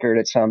of the record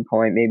at some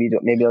point. Maybe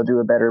I'll do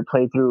a better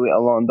playthrough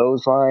along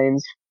those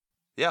lines.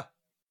 Yeah.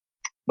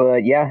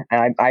 But yeah,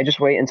 I just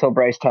wait until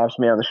Bryce taps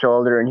me on the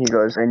shoulder and he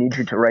goes, "I need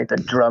you to write the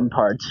drum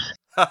parts."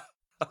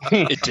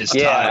 It is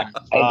time.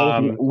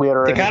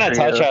 To kind of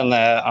touch on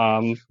that,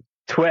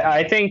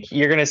 I think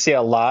you're going to see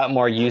a lot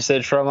more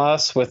usage from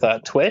us with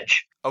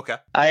Twitch. Okay.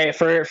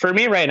 For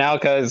me right now,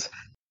 because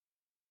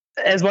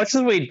as much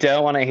as we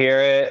don't want to hear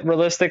it,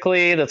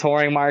 realistically, the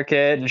touring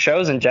market and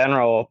shows in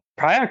general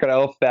probably aren't going to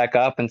open back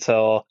up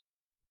until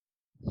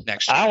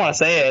next year. I don't want to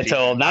say it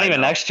until not even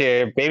next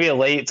year, maybe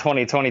late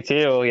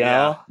 2022, or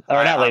not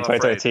late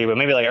 2022, but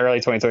maybe like early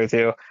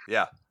 2022.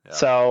 Yeah.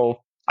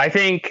 So I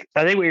think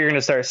what you're going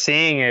to start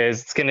seeing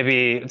is it's going to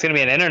be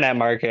an internet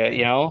market.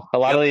 You know, a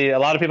lot of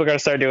people are going to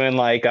start doing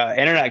like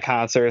internet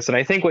concerts, and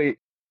I think you're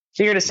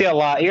going to see a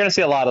lot. You're going to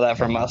see a lot of that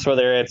from us.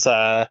 Whether it's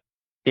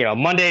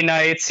Monday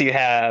nights you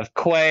have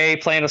Quay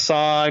playing a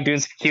song, doing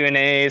some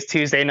Q&As.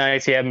 Tuesday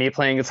nights you have me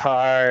playing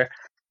guitar,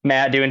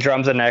 Matt doing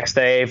drums the next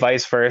day,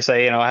 vice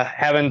versa.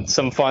 Having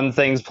some fun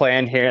things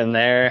planned here and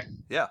there.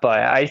 Yeah. But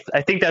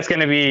I think that's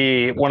going to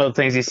be one of the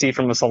things you see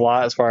from us a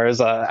lot as far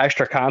as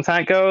extra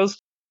content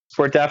goes.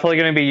 We're definitely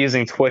going to be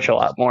using Twitch a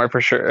lot more for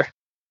sure.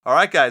 All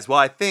right, guys. Well,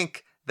 I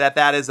think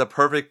that is a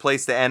perfect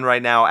place to end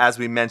right now. As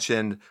we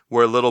mentioned,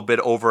 we're a little bit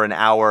over an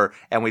hour,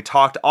 and we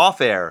talked off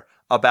air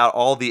about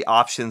all the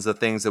options of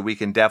things that we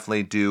can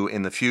definitely do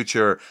in the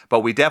future.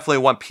 But we definitely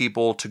want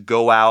people to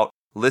go out,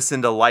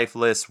 listen to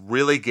Lifeless,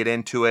 really get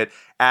into it.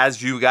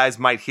 As you guys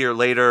might hear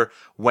later,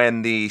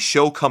 when the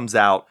show comes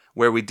out,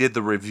 where we did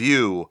the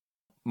review,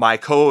 my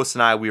co-host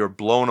and I, we were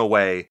blown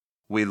away.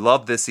 We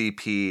love this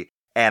EP,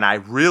 and I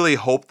really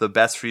hope the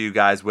best for you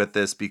guys with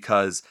this,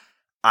 because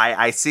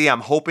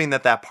I'm hoping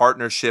that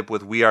partnership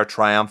with We Are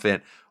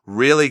Triumphant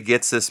really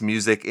gets this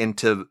music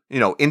into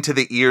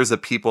the ears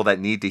of people that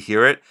need to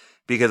hear it,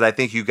 because I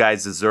think you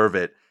guys deserve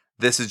it.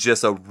 This is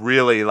just a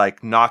really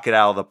knock it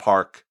out of the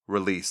park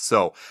release.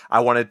 So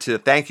I wanted to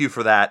thank you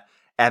for that.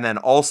 And then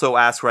also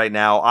ask right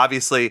now,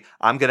 obviously,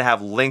 I'm going to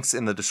have links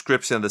in the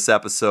description of this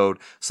episode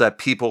so that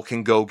people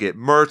can go get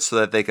merch, so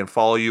that they can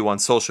follow you on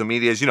social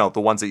medias, the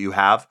ones that you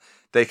have.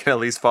 They can at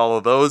least follow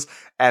those.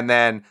 And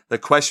then the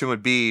question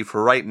would be,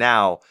 for right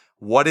now,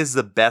 what is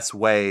the best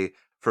way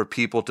for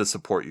people to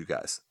support you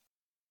guys?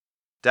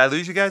 Did I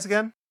lose you guys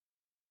again?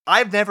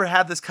 I've never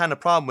had this kind of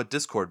problem with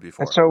Discord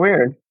before. That's so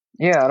weird.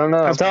 Yeah, I don't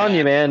know. I'm telling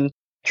you, man.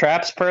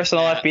 Trap's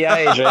personal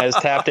FBI agent has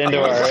tapped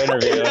into our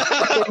interview.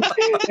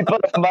 You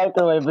put a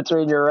microwave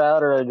between your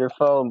router and your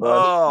phone, bud.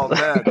 Oh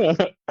man!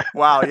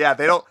 Wow, yeah,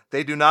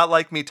 they do not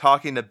like me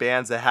talking to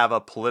bands that have a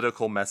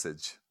political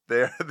message.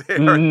 They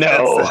are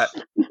no.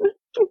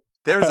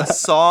 There's a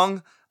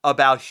song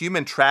about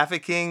human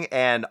trafficking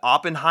and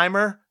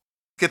Oppenheimer.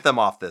 Get them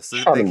off this.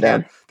 Shut them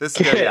down. This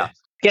is yeah.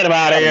 Get them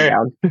out of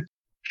here.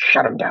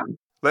 Shut them down.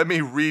 Let me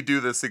redo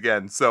this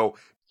again. So.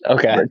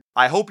 Okay.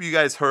 I hope you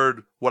guys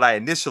heard what I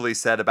initially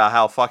said about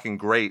how fucking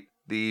great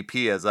the EP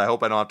is. I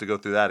hope I don't have to go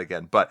through that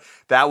again. But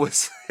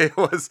it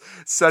was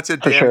such a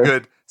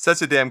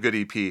damn good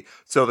EP.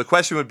 So the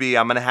question would be,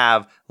 I'm going to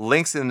have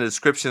links in the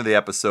description of the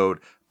episode.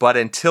 But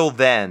until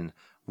then,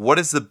 what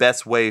is the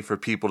best way for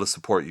people to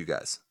support you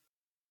guys?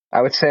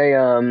 I would say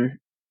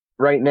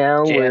right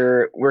now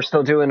we're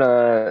still doing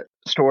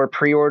store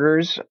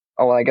pre-orders.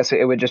 Oh, well, I guess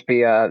it would just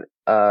be an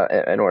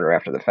order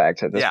after the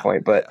fact at this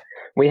point. But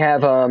we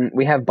have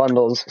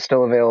bundles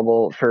still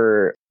available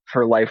for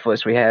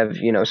Lifeless. We have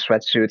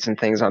sweatsuits and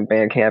things on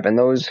Bandcamp, and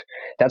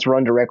that's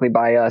run directly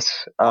by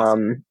us.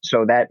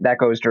 So that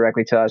goes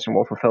directly to us, and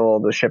we'll fulfill all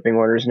the shipping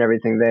orders and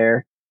everything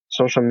there.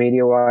 Social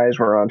media wise,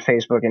 we're on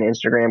Facebook and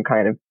Instagram,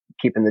 kind of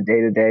keeping the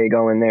day-to-day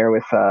going there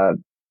with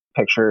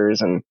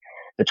pictures and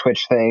the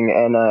Twitch thing.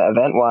 And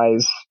event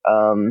wise,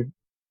 we're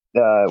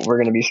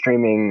going to be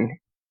streaming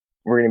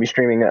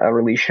a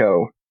release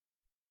show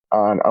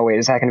on. Oh wait,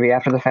 is that going to be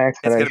after the fact?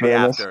 It's going to be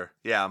after.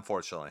 Yeah,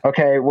 unfortunately.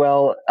 Okay,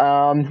 well,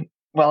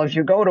 if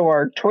you go to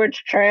our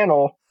Twitch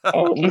channel,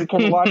 you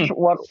can watch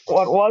what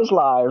was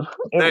live.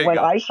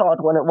 I saw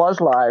it when it was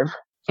live.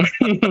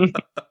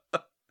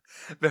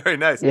 Very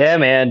nice. Yeah,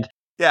 man.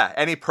 Yeah.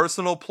 Any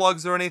personal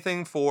plugs or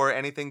anything for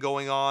anything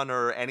going on,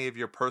 or any of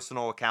your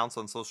personal accounts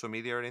on social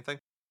media or anything?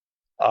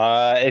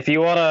 If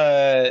you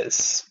wanna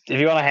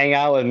hang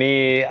out with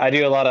me, I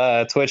do a lot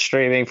of Twitch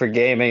streaming for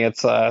gaming.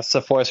 It's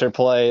Seforcer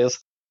Plays.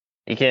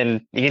 You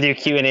can do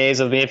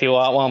Q&As with me if you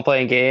want while I'm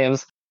playing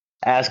games.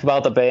 Ask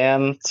about the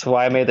band. That's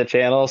why I made the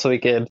channel, so we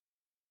could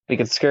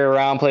screw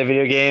around, play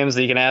video games.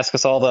 You can ask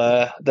us all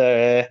the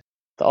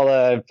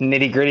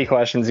nitty gritty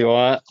questions you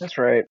want. That's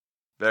right.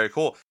 Very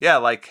cool. Yeah,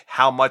 like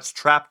how much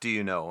trap do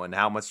you know, and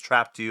how much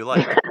trap do you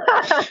like?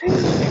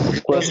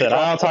 Listen,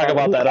 I don't talk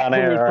about that on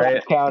air,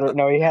 right? Counter.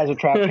 No, he has a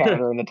trap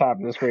counter in the top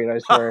of the screen, I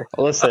swear.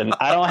 Listen,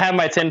 I don't have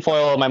my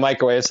tinfoil and my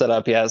microwave set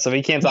up yet, so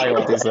we can't talk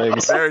about these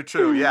things. Very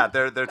true. Yeah,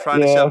 they're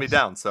trying to shut me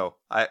down, so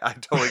I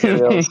totally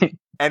get it.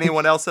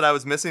 Anyone else that I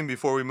was missing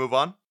before we move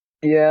on?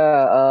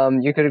 Yeah,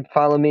 you could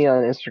follow me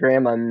on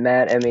Instagram. I'm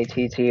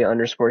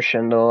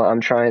Matt_Schindel. I'm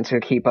trying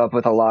to keep up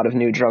with a lot of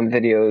new drum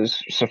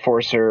videos,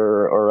 Seforcer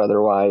or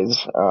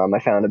otherwise. I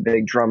found a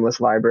big drumless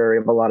library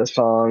of a lot of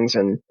songs,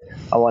 and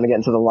I want to get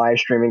into the live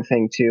streaming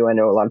thing too. I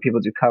know a lot of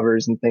people do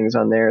covers and things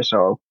on there,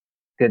 so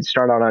could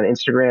start out on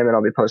Instagram, and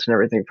I'll be posting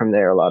everything from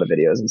there, a lot of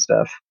videos and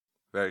stuff.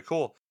 Very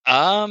cool.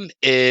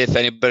 If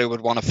anybody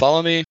would want to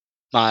follow me,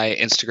 my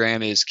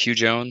Instagram is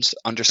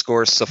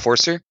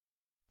QJones_Seforcer.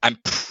 I'm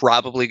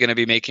probably going to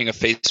be making a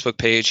Facebook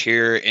page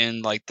here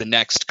in the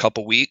next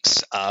couple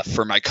weeks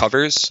for my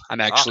covers. I'm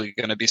actually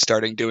going to be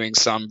starting doing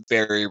some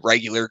very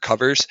regular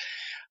covers,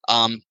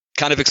 kind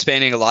of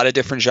expanding a lot of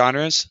different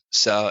genres.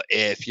 So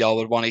if y'all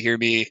would want to hear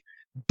me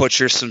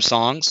butcher some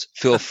songs,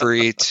 feel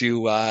free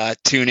to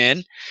tune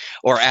in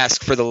or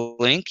ask for the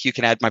link. You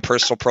can add my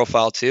personal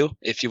profile too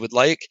if you would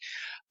like.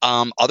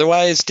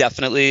 Otherwise,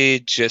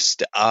 definitely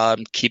just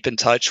keep in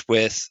touch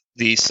with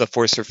the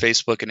Sliftforcer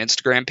Facebook and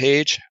Instagram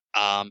page.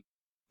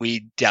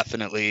 We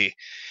definitely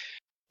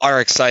are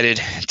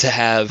excited to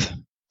have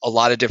a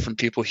lot of different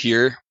people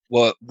hear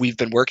what we've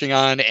been working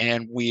on,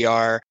 and we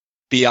are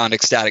beyond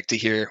ecstatic to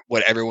hear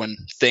what everyone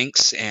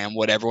thinks and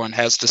what everyone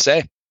has to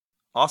say.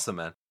 Awesome,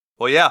 man.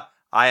 Well, yeah,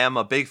 I am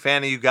a big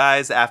fan of you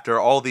guys. After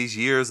all these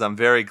years, I'm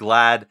very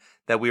glad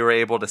that we were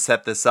able to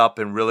set this up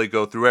and really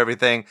go through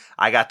everything.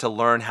 I got to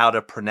learn how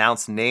to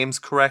pronounce names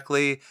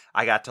correctly.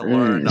 I got to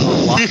learn a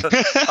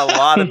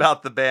lot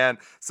about the band.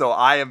 So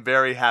I am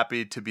very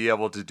happy to be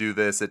able to do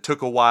this. It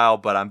took a while,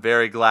 but I'm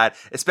very glad.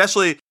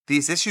 Especially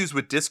these issues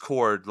with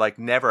Discord like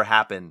never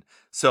happened.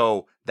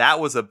 So that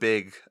was a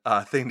big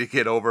thing to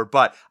get over.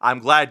 But I'm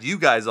glad you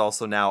guys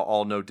also now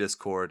all know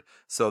Discord.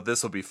 So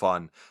this will be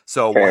fun.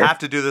 So Fair. We'll have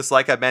to do this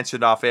like I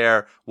mentioned off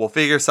air. We'll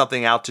figure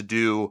something out to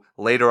do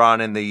later on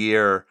in the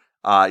year.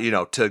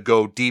 To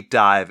go deep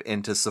dive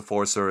into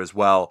Sliftforcer as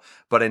well.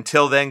 But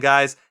until then,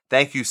 guys,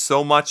 thank you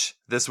so much.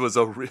 This was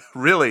a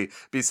really,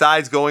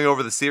 besides going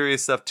over the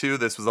serious stuff too,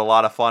 this was a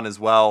lot of fun as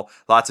well.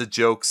 Lots of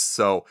jokes.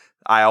 So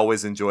I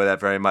always enjoy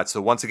that very much.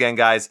 So once again,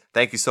 guys,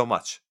 thank you so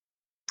much.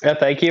 Yeah,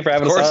 thank you for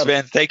having Of us course, on.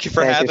 man. Thank you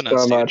for having Thank you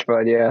us. so much,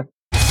 bud. Yeah.